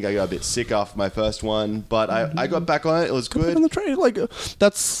 I think I got a bit sick after my first one, but I got back on it. It was Good good. on the train. Like,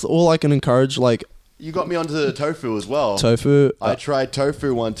 that's all I can encourage. Like, You got me onto the tofu as well. Tofu. I tried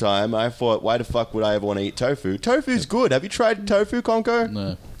tofu one time. I thought, why the fuck would I ever want to eat tofu? Tofu's good. Have you tried tofu, Conco?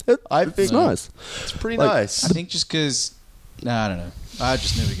 No. It's nice. It's pretty Like, nice. I think just because... I don't know. I've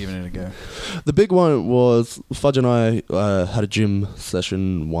just never given it a go. The big one was Fudge and I had a gym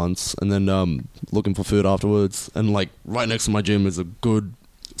session once, and then looking for food afterwards, and like right next to my gym is a good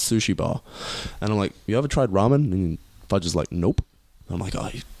sushi bar, and I'm like, "You ever tried ramen?" And Fudge is like, "Nope." I'm like, "Oh,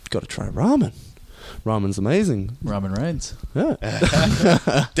 you got to try ramen. Ramen's amazing." Ramen Reigns. Yeah,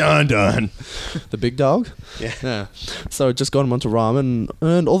 Done. the big dog. Yeah. So just got him onto ramen,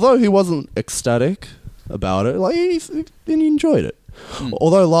 and although he wasn't ecstatic about it, like he enjoyed it.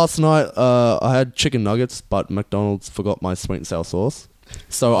 Although last night I had chicken nuggets, but McDonald's forgot my sweet and sour sauce.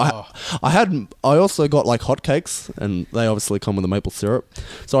 So I also got like hotcakes, and they obviously come with the maple syrup.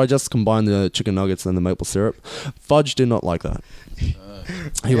 So I just combined the chicken nuggets and the maple syrup. Fudge did not like that.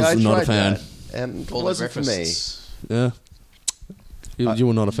 He was not a fan. That, and it All wasn't for me. Yeah, you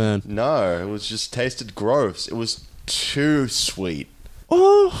were not a fan. No, it was just tasted gross. It was too sweet.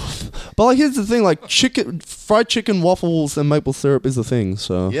 Oh, but like here's the thing: like fried chicken, waffles, and maple syrup is a thing.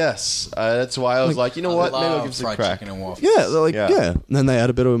 So Yes, that's why I was like, you know what? Maybe I'll give this a fried crack. chicken and waffles. yeah, they're like Yeah. yeah. And then they add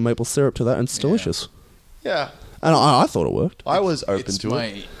a bit of maple syrup to that, and it's delicious. Yeah, And I thought it worked. I was open It's to my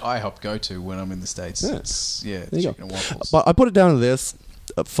it. IHOP go-to when I'm in the States. Yeah. It's There you chicken go. and waffles. But I put it down to this: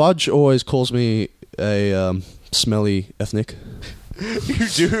 Fudge always calls me a smelly ethnic. You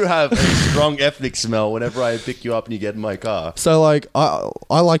do have a strong ethnic smell whenever I pick you up and you get in my car. So like I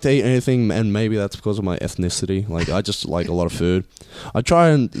like to eat anything, and maybe that's because of my ethnicity. Like I just like a lot of food. I try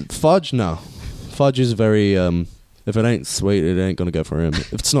and Fudge. No, Fudge is very. If it ain't sweet, it ain't gonna go for him.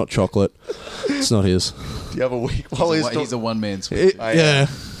 If it's not chocolate, it's not his. Do you have a week? He's a one-man sweet. Yeah.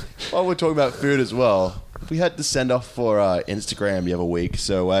 While we're talking about food as well, we had to send off for Instagram the other week.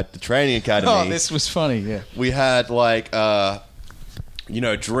 So at the training academy, Oh, this was funny. Yeah. we had like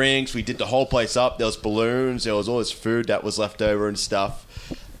drinks. We did the whole place up. There was balloons. There was all this food that was left over and stuff.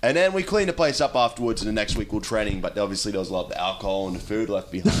 And then we cleaned the place up afterwards, and the next week we were training, but obviously there was a lot of the alcohol and the food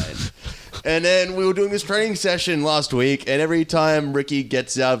left behind. And then we were doing this training session last week, and every time Ricky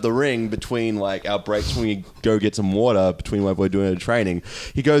gets out of the ring between like our breaks when we go get some water between what we're doing the training,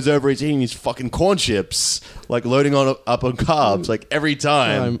 he goes over, he's eating these fucking corn chips, like loading up on carbs, like every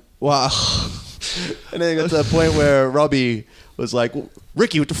time. Wow. And then it got to the point where Robbie was like,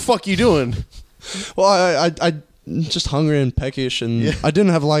 Ricky, what the fuck are you doing? Well, I just hungry and peckish, and I didn't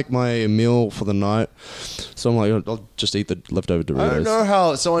have like my meal for the night, so I'm like, I'll just eat the leftover Doritos. I don't know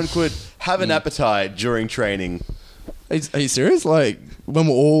how someone could have an appetite during training. Are you serious? Like when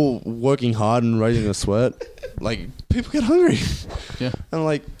we're all working hard and raising a sweat, like people get hungry. Yeah. And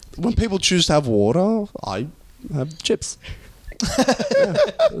like when people choose to have water, I have chips. Yeah.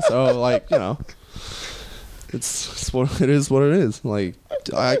 So like it's what it is. What it is. Like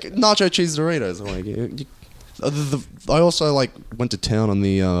nacho cheese Doritos. I'm like. I also like went to town on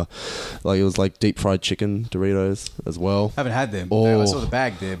the it was like deep fried chicken Doritos as well. Haven't had them. Oh. I saw the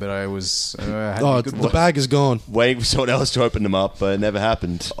bag there, but I was. Had Oh, a good the one. bag is gone. Waiting for someone else to open them up, but it never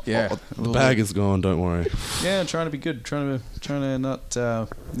happened. Yeah, The bag is gone. Don't worry. Yeah, trying to be good. Trying to not.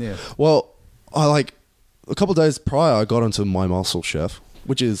 Yeah. Well, I like a couple of days prior, I got onto My Muscle Chef,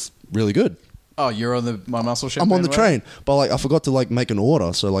 which is really good. Oh, you're on the My Muscle Chef. I'm on the bandwagon? train, but like I forgot to like make an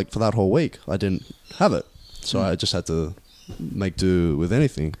order, so like for that whole week I didn't have it, so I just had to make do with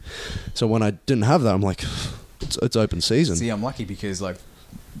anything. So when I didn't have that, I'm like, it's open season. See, I'm lucky because like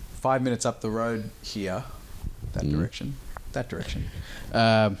 5 minutes up the road here, that direction.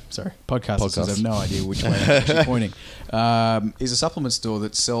 Sorry, podcast listeners have no idea which way I'm actually pointing. Is a supplement store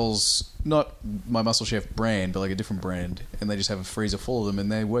that sells not My Muscle Chef brand, but like a different brand, and they just have a freezer full of them,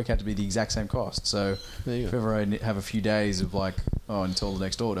 and they work out to be the exact same cost. So There you if go. ever I have a few days of like, until the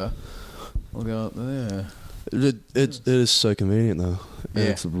next order, I'll go out there. It is so convenient though. And Yeah.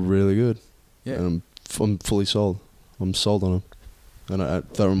 it's really good. Yeah. And I'm fully sold. I'm sold on them. And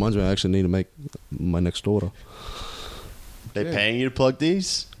that reminds me, I actually need to make my next order. They paying you to plug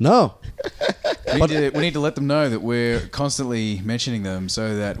these? No. We need to let them know that we're constantly mentioning them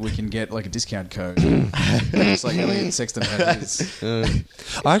so that we can get like a discount code. Just like Elliot Sexton had his.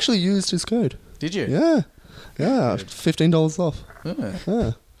 I actually used his code. Did you? Yeah. Yeah. $15 off.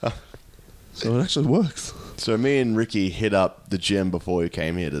 Yeah. Yeah. So it actually works. So me and Ricky hit up the gym before we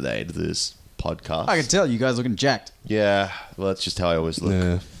came here today to do this podcast. I can tell you guys looking jacked. Yeah, well, that's just how I always look.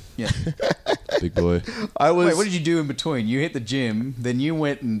 Yeah. Yeah. Big boy. I was. Wait, what did you do in between? You hit the gym, then you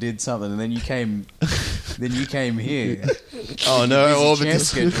went and did something, and then you came. Here. Oh no! busy All champ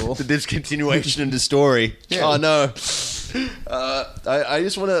schedule. the discontinuation in the story. Yeah. Oh no! I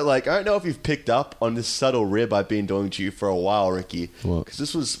just want to I don't know if you've picked up on this subtle rib I've been doing to you for a while, Ricky. What?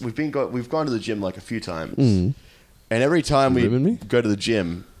 Because we've gone to the gym a few times, and every time we ribbing me? go to the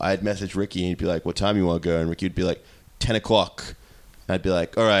gym, I'd message Ricky and he'd be like, "What time you want to go?" And Ricky would be like, 10 o'clock. And I'd be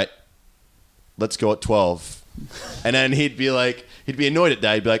like, "All right, let's go at 12." And then he'd be annoyed at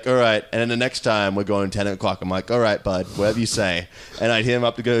that. He'd be like, "All right." And then the next time we're going 10 o'clock, I'm like, "All right, bud, whatever you say." And I'd hit him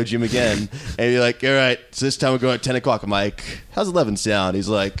up to go to the gym again. And he'd be like, "All right, so this time we're going at 10 o'clock. I'm like, "How's 11 sound?" He's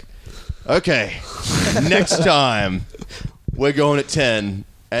like, "Okay, next time we're going at 10.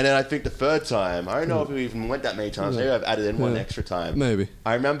 And then I think the third time, I don't know if we even went that many times. Maybe I've added in one extra time. Maybe.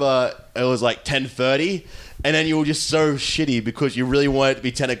 I remember it was 10:30. And then you were just so shitty because you really wanted it to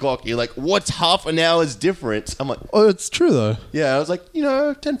be 10 o'clock. You're like, what's half an hour's difference? I'm like, Oh, it's true though. yeah. I was like,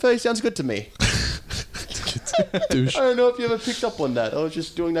 10:30 sounds good to me. Douche. I don't know if you ever picked up on that. I was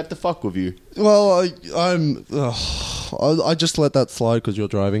just doing that to fuck with you. Well, I just let that slide because you're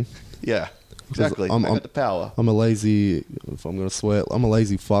driving. Yeah, exactly. I got the power. I'm a lazy, if I'm going to swear, I'm a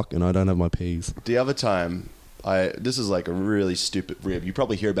lazy fuck and I don't have my P's. The other time, this is a really stupid rib. You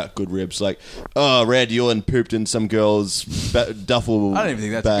probably hear about good ribs, oh, Red Ewan pooped in some girl's duffel. I don't even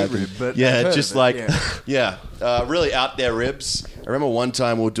think that's bag. a good rib, but yeah, I've heard just of it, really out there ribs. I remember one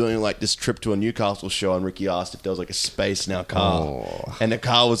time we were doing this trip to a Newcastle show, and Ricky asked if there was a space in our car, and the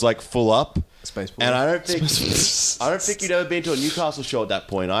car was full up. Spaceport. And I don't think you'd ever been to a Newcastle show at that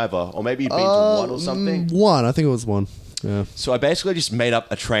point either, or maybe you'd been to one or something. One, I think it was one. Yeah. So I basically just made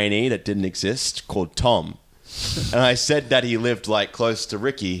up a trainee that didn't exist called Tom. And I said that he lived Yeah. close to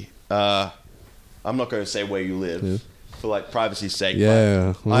Ricky. I'm not going to say where you live for privacy's sake.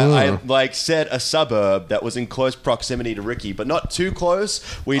 Yeah. But I said a suburb that was in close proximity to Ricky, but not too close.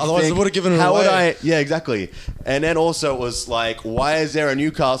 Otherwise it would've given it how away. Would I? Yeah, exactly. And then also it was why is there a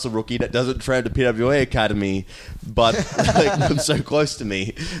Newcastle rookie that doesn't train at the PWA Academy, but lives so close to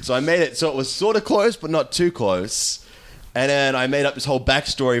me? So I made it so it was sort of close, but not too close. And then I made up this whole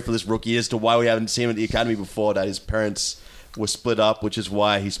backstory for this rookie as to why we haven't seen him at the academy before, that his parents were split up, which is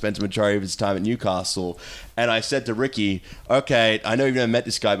why he spent the majority of his time at Newcastle. And I said to Ricky, okay, I know you've never met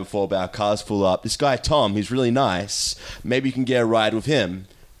this guy before, but our car's full up. This guy, Tom, he's really nice. Maybe you can get a ride with him.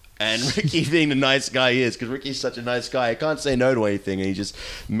 And Ricky, being the nice guy he is, because Ricky's such a nice guy, he can't say no to anything, and he just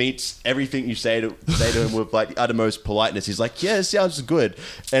meets everything you say to him with the uttermost politeness. He's like, "Yeah, it sounds good,"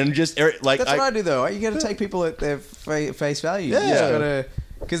 and just that's what I do though. You got to take people at their face value. Yeah. You just gotta,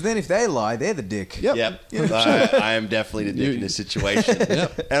 because then if they lie, they're the dick. Yep. I am definitely the dick in this situation.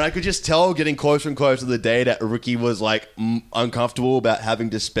 And I could just tell, getting closer and closer to the day, that Ricky was uncomfortable about having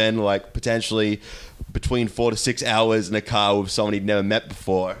to spend potentially between 4 to 6 hours in a car with someone he'd never met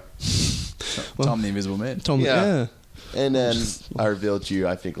before. Tom the Invisible Man. Tom, yeah. And then I revealed to you,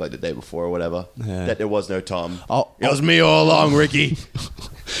 I think the day before or whatever, that there was no Tom. It was me all along, Ricky.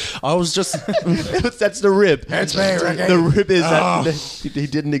 I was just... That's the rib. It's me, Ricky. The rib is that he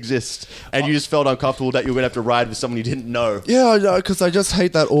didn't exist. And you just felt uncomfortable that you were going to have to ride with someone you didn't know. Yeah, because I just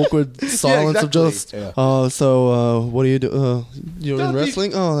hate that awkward silence exactly. of just, what do you do? You're in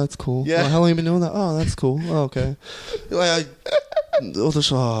wrestling? Oh, that's cool. Yeah. How long have you been doing that? Oh, that's cool. Oh, okay.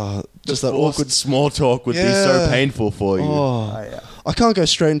 Just that awkward... small talk would be so painful for you. I can't go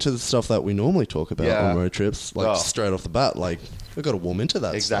straight into the stuff that we normally talk about Yeah. on road trips, straight off the bat. We've got to warm into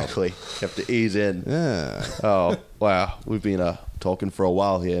that Exactly. You have to ease in. Yeah. Oh, wow. We've been talking for a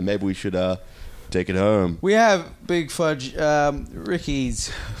while here. Maybe we should take it home. We have Big Fudge,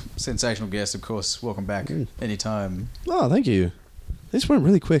 Ricky's sensational guest, of course. Welcome back anytime. Oh, thank you. This went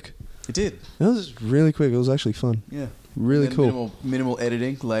really quick. It did. It was really quick. It was actually fun. Yeah. Really cool. Minimal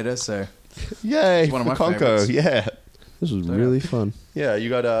editing later, so... Yay, It's one of my Conco. favorites. Yeah. This was really fun. Yeah, you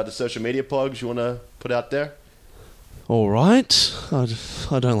got the social media plugs you want to put out there? All right.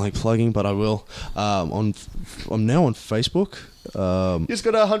 I don't like plugging, but I will. I'm now on Facebook. You just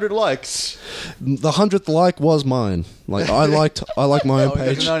got 100 likes. The 100th like was mine. I like my own Oh, we got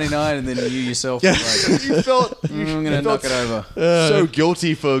page. to 99 and then you yourself Yeah. were like, You felt I'm going to knock it over. so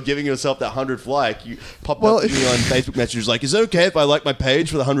guilty for giving yourself that 100th like. You popped up to me on Facebook messages is it okay if I like my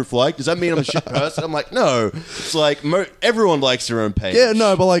page for the 100th like? Does that mean I'm a shit person? I'm like, no. It's everyone likes their own page. Yeah,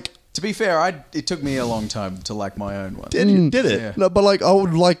 no, but To be fair, it took me a long time to like my own one. Did it? Yeah. no, but I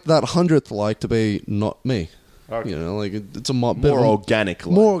would like that 100th like to be not me. Okay. It's a bit More of a- organic.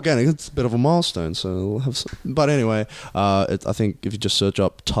 More organic. It's a bit of a milestone. So we'll have some. But anyway, I think if you just search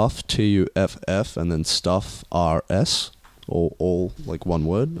up Tuff TUFF and then Stuff RS, all one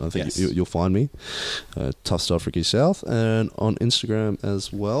word, I think you'll find me. Tuff Stuff Ricky South, and on Instagram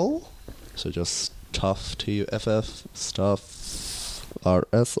as well. So just Tuff TUFF Stuff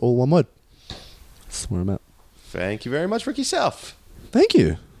RS, all one word. That's where I'm at. Thank you very much, Ricky Self. Thank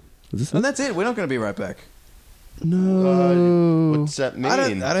you. Is this And that's it. We're not going to be right back. No. What's that mean?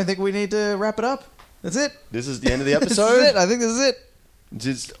 I don't think we need to wrap it up. That's it. This is the end of the This is episode? it. I think this is it.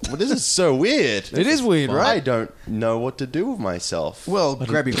 This is so weird. It is weird, I right? don't know what to do with myself. Well,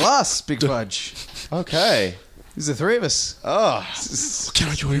 grab your glass, Big Fudge. Okay. There's the three of us. Oh, Can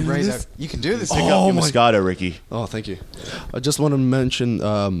I join you in Raise this? you can do this. pick up your Moscato, Ricky. Oh, thank you. I just want to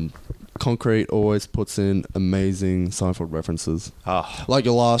mention Concrete always puts in amazing Seinfeld references. Ah. Like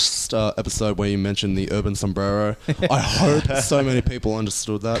your last episode where you mentioned the urban sombrero. I hope so many people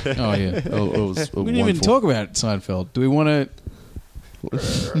understood that. Oh, yeah. It was We didn't even talk about Seinfeld. Do we want to...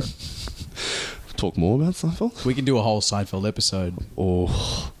 talk more about Seinfeld? We can do a whole Seinfeld episode.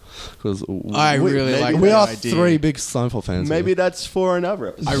 Oh, because I really like we that are idea. three big Seinfeld fans. Maybe here. that's for another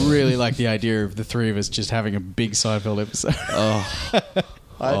episode. I really like the idea of the three of us just having a big Seinfeld episode.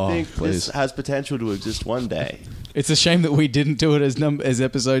 I think please. this has potential to exist one day. It's a shame that we didn't do it as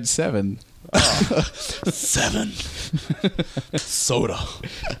episode 7. 7 soda.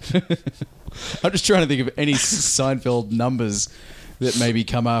 I'm just trying to think of any Seinfeld numbers that maybe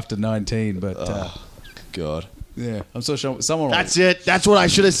come after 19, but God. yeah, I'm so sure someone will... That's it. That's what I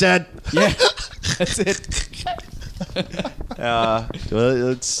should have said. Yeah, that's it. Well,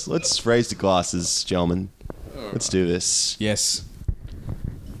 let's raise the glasses, gentlemen. Let's do this. Yes.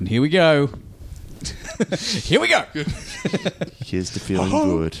 And here we go. Here we go. Here's to feeling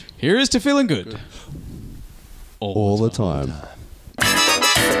good. Here is to feeling good. All the time.